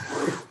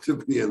to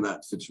be in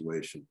that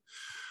situation.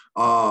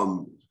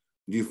 Do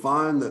you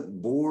find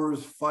that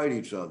boars fight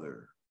each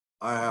other?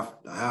 I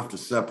have to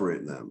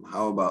separate them.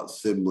 How about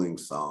sibling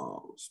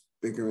sows,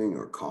 bickering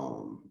or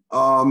calm?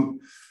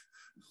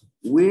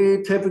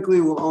 We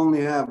typically will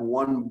only have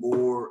one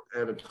boar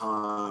at a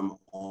time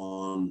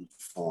on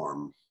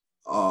farm.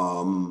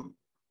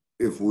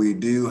 If we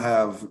do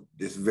have,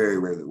 it's very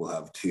rare that we'll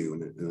have two.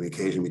 And on the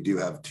occasion we do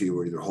have two,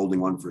 we're either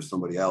holding one for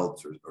somebody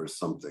else or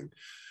something.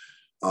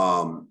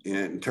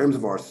 In terms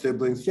of our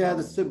siblings, yeah,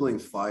 the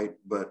siblings fight,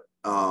 but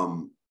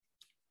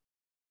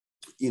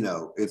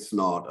it's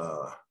not,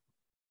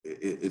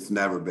 it's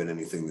never been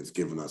anything that's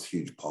given us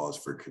huge pause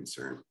for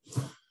concern.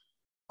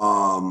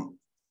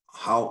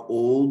 How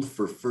old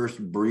for first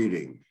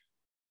breeding?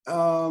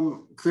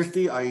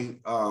 Christy, I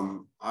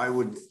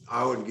would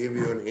give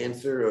you an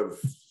answer of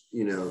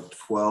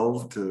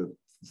 12 to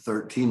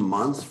 13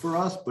 months for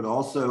us, but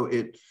also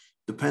it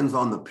depends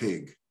on the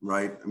pig,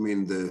 right? I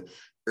mean,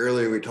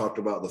 earlier we talked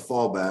about the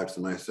fallbacks,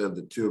 and I said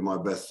that two of my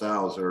best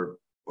sows are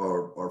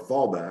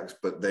fallbacks,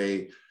 but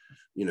they,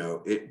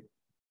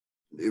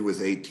 it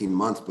was 18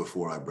 months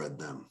before I bred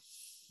them.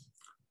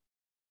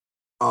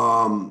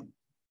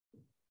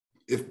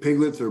 If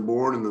piglets are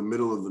born in the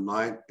middle of the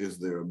night, is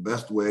there a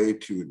best way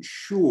to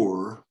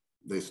ensure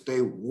they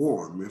stay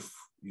warm if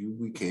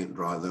we can't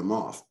dry them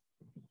off?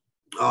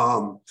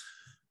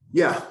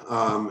 Yeah,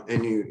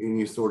 and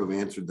you sort of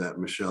answered that,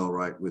 Michelle,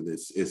 right? With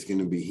it's going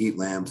to be heat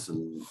lamps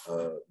and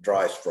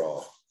dry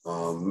straw.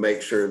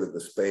 Make sure that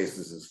the space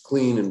is as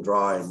clean and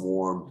dry and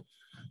warm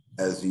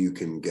as you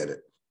can get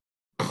it.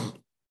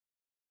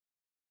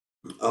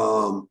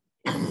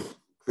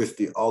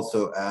 Christy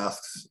also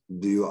asks,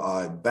 do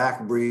I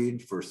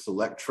backbreed for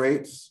select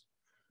traits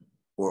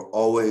or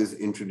always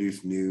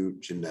introduce new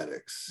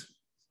genetics?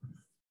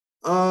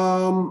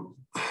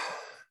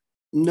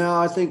 No,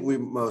 I think we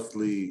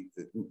mostly,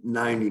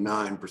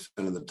 99%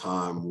 of the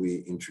time, we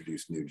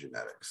introduce new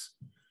genetics.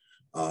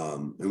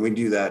 And we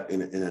do that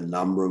in a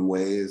number of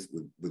ways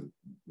with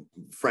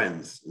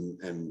friends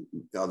and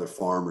other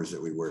farmers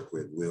that we work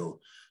with.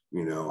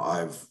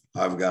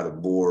 I've got a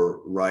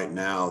boar right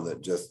now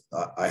that just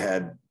I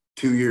had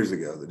 2 years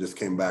ago that just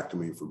came back to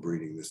me for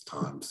breeding this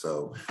time.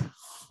 So,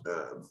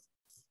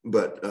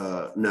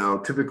 now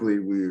typically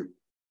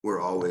we're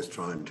always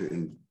trying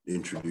to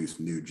introduce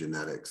new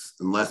genetics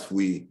unless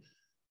we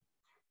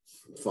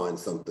find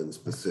something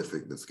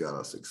specific that's got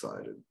us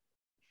excited.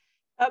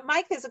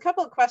 Mike, there's a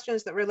couple of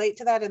questions that relate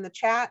to that in the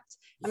chat,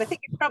 and I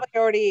think you probably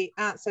already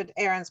answered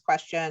Aaron's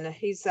question.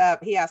 He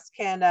asked,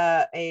 can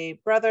a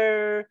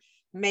brother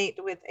mate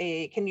with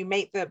can you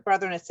mate the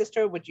brother and a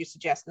sister? Would you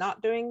suggest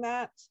not doing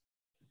that?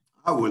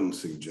 I wouldn't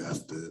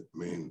suggest it. I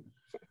mean,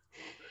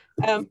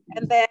 and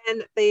then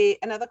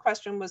another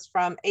question was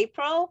from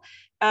April,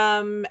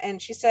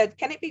 and she said,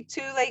 can it be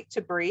too late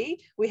to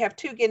breed? We have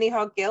 2 guinea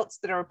hog gilts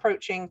that are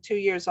approaching 2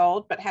 years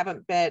old, but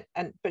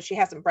she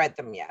hasn't bred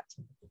them yet.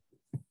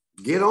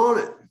 Get on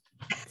it.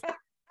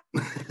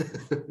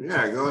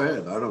 Yeah, go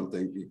ahead. I don't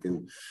think you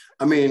can.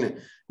 I mean,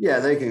 yeah,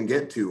 they can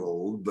get too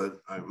old, but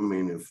I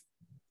mean, if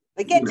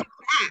they get too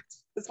fat,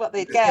 that's what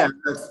they get.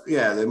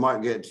 Yeah, they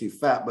might get too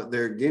fat, but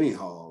their guinea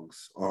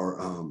hogs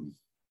are.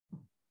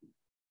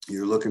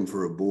 You're looking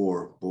for a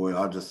boar, boy.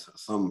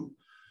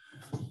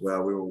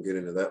 Well, we won't get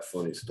into that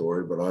funny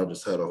story, but I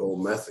just had a whole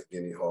mess of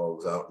guinea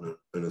hogs out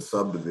in a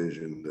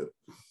subdivision that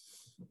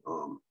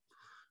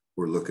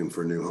were looking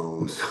for new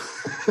homes.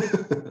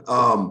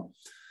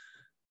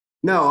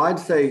 No, I'd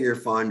say you're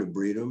fine to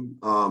breed them.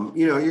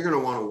 You know, you're going to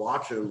want to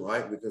watch them,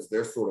 right? Because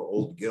they're sort of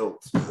old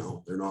gilts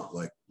now. They're not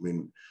like, I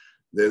mean,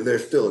 they're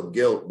still a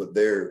gilt, but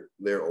they're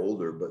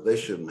older, but they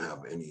shouldn't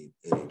have any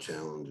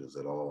challenges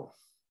at all.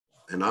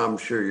 And I'm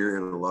sure you're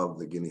going to love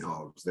the guinea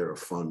hogs. They're a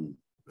fun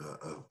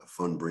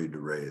breed to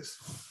raise.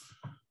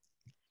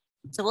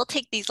 So we'll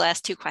take these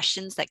last two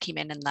questions that came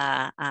in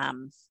the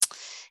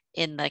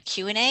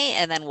Q&A,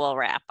 and then we'll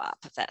wrap up,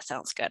 if that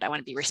sounds good. I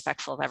want to be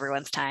respectful of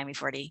everyone's time.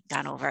 We've already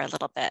gone over a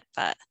little bit,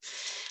 but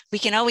we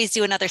can always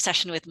do another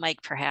session with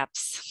Mike,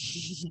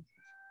 perhaps.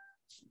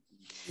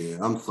 Yeah,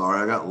 I'm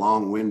sorry, I got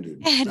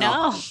long-winded.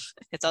 No,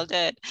 it's all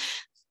good.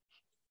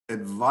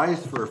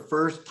 Advice for a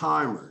first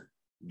timer.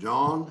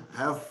 John,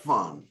 have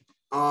fun.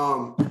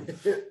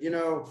 You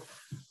know,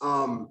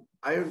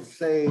 I would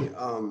say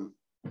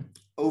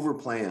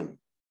overplan.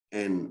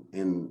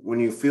 And when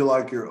you feel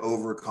like you're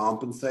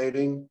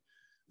overcompensating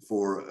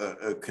for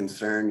a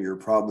concern, you're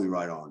probably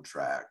right on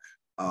track.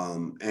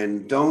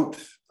 And don't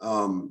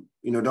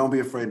be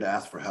afraid to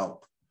ask for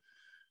help.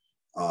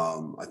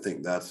 I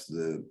think that's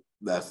the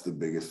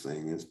biggest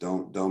thing is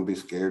don't be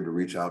scared to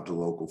reach out to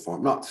local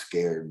farm. Not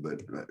scared,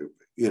 but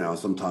you know,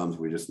 sometimes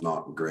we're just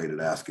not great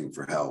at asking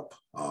for help.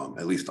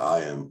 At least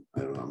I am.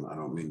 I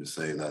don't mean to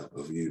say that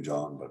of you,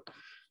 John, but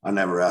I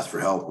never ask for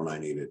help when I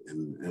need it.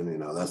 And you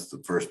know, that's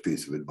the first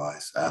piece of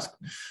advice.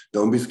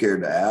 Don't be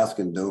scared to ask,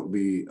 and don't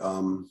be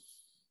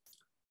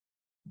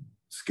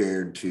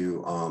scared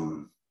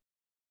to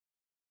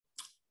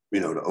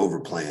to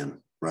overplan,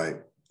 right?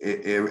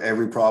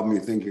 Every problem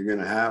you think you're going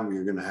to have,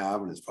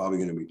 and it's probably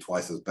going to be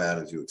twice as bad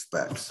as you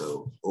expect.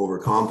 So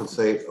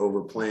overcompensate,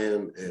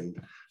 overplan,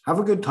 and have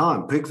a good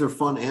time. Pigs are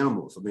fun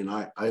animals. I mean,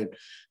 I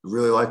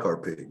really like our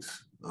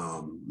pigs.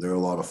 They're a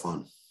lot of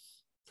fun.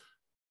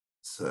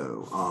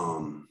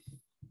 So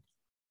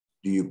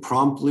do you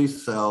promptly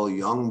sell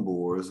young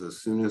boars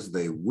as soon as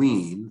they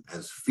wean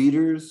as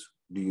feeders?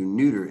 Do you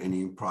neuter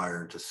any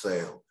prior to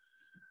sale?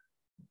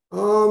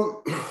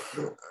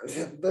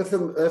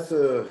 That's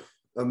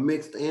a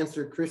mixed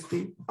answer,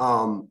 Christy.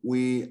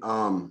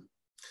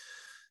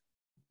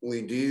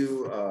 We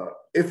do,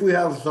 if we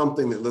have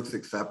something that looks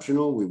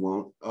exceptional, we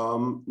won't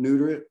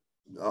neuter it.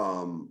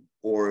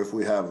 Or if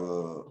we have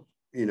a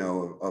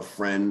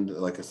friend,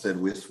 like I said,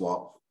 we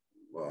swap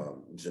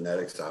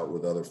genetics out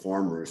with other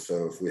farmers.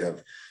 So if we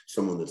have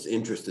someone that's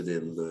interested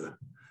in the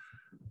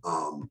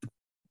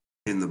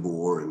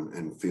boar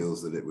and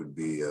feels that it would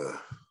be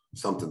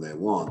something they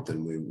want,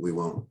 then we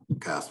won't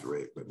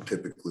castrate. But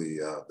typically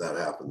that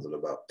happens at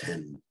about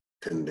 10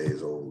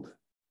 days old.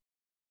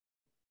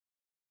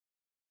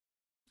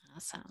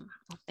 Awesome.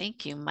 Well,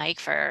 thank you,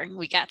 Mike,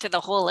 we got to the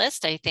whole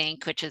list, I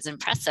think, which is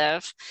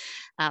impressive.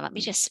 Let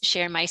me just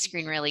share my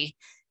screen really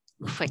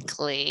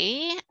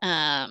quickly.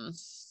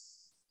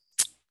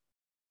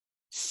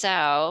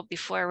 So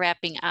before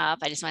wrapping up,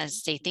 I just wanted to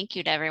say thank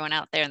you to everyone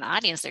out there in the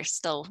audience. You're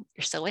still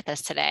with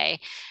us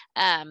today.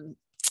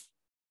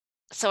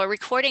 So a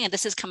recording, and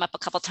this has come up a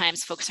couple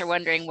times, folks are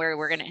wondering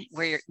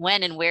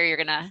when and where you're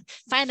gonna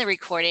find the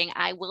recording.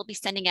 I will be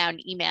sending out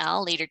an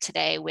email later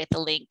today with a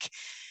link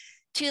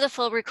to the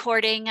full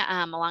recording,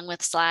 along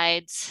with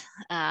slides,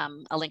 a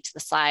link to the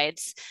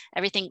slides.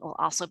 Everything will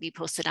also be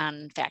posted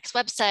on FACT's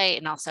website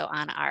and also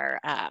on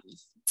our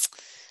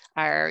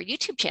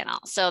YouTube channel.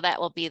 So that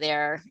will be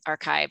there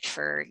archived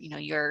for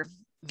your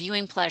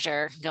viewing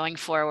pleasure going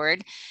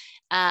forward.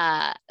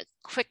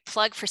 Quick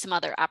plug for some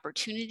other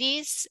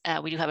opportunities.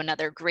 We do have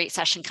another great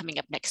session coming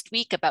up next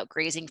week about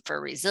grazing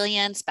for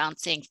resilience,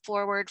 bouncing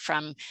forward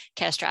from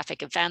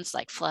catastrophic events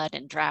like flood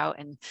and drought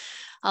and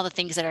all the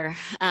things that are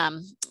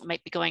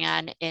might be going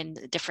on in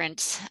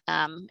different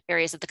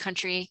areas of the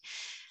country.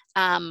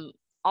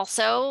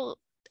 Also,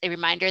 a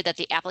reminder that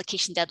the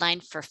application deadline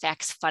for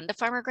FACT's Fund a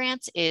Farmer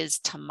grants is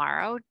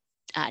tomorrow,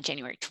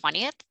 January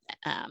 20th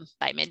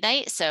by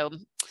midnight. So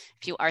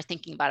if you are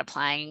thinking about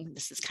applying,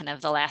 this is kind of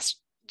the last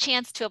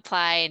chance to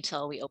apply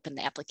until we open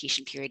the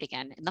application period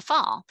again in the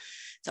fall.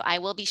 So I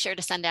will be sure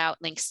to send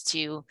out links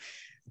to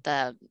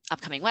the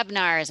upcoming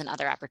webinars and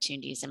other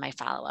opportunities in my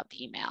follow-up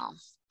email.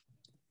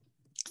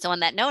 So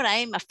on that note,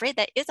 I'm afraid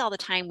that is all the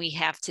time we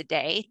have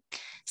today.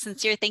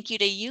 Sincere thank you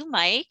to you,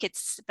 Mike.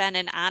 It's been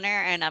an honor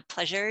and a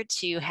pleasure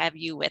to have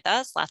you with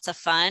us. Lots of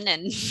fun,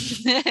 and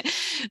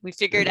we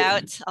figured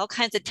out all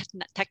kinds of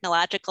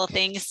technological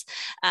things.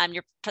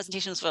 Your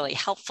presentation was really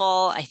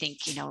helpful. I think,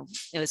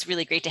 it was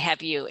really great to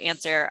have you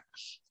answer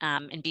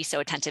and be so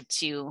attentive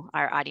to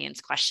our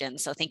audience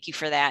questions. So thank you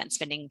for that and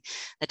spending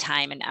the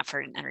time and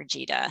effort and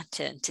energy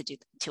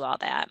to all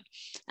that.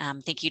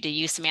 Thank you to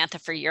you, Samantha,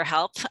 for your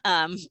help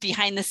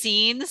behind the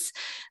scenes.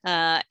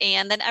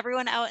 And then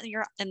everyone out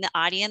in the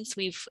audience,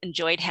 we've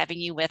enjoyed having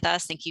you with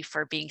us. Thank you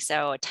for being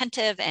so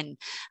attentive and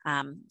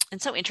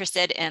so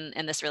interested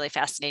in this really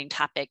fascinating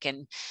topic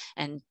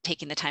and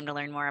taking the time to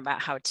learn more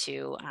about how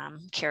to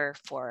care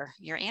for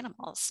your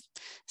animals.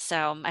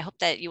 So I hope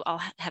that you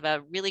all have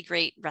a really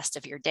great rest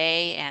of your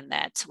day and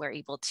that we're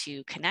able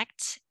to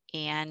connect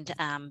and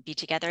be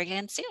together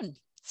again soon.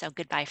 So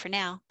goodbye for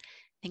now.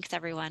 Thanks,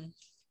 everyone.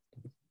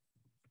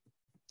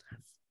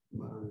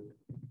 Bye.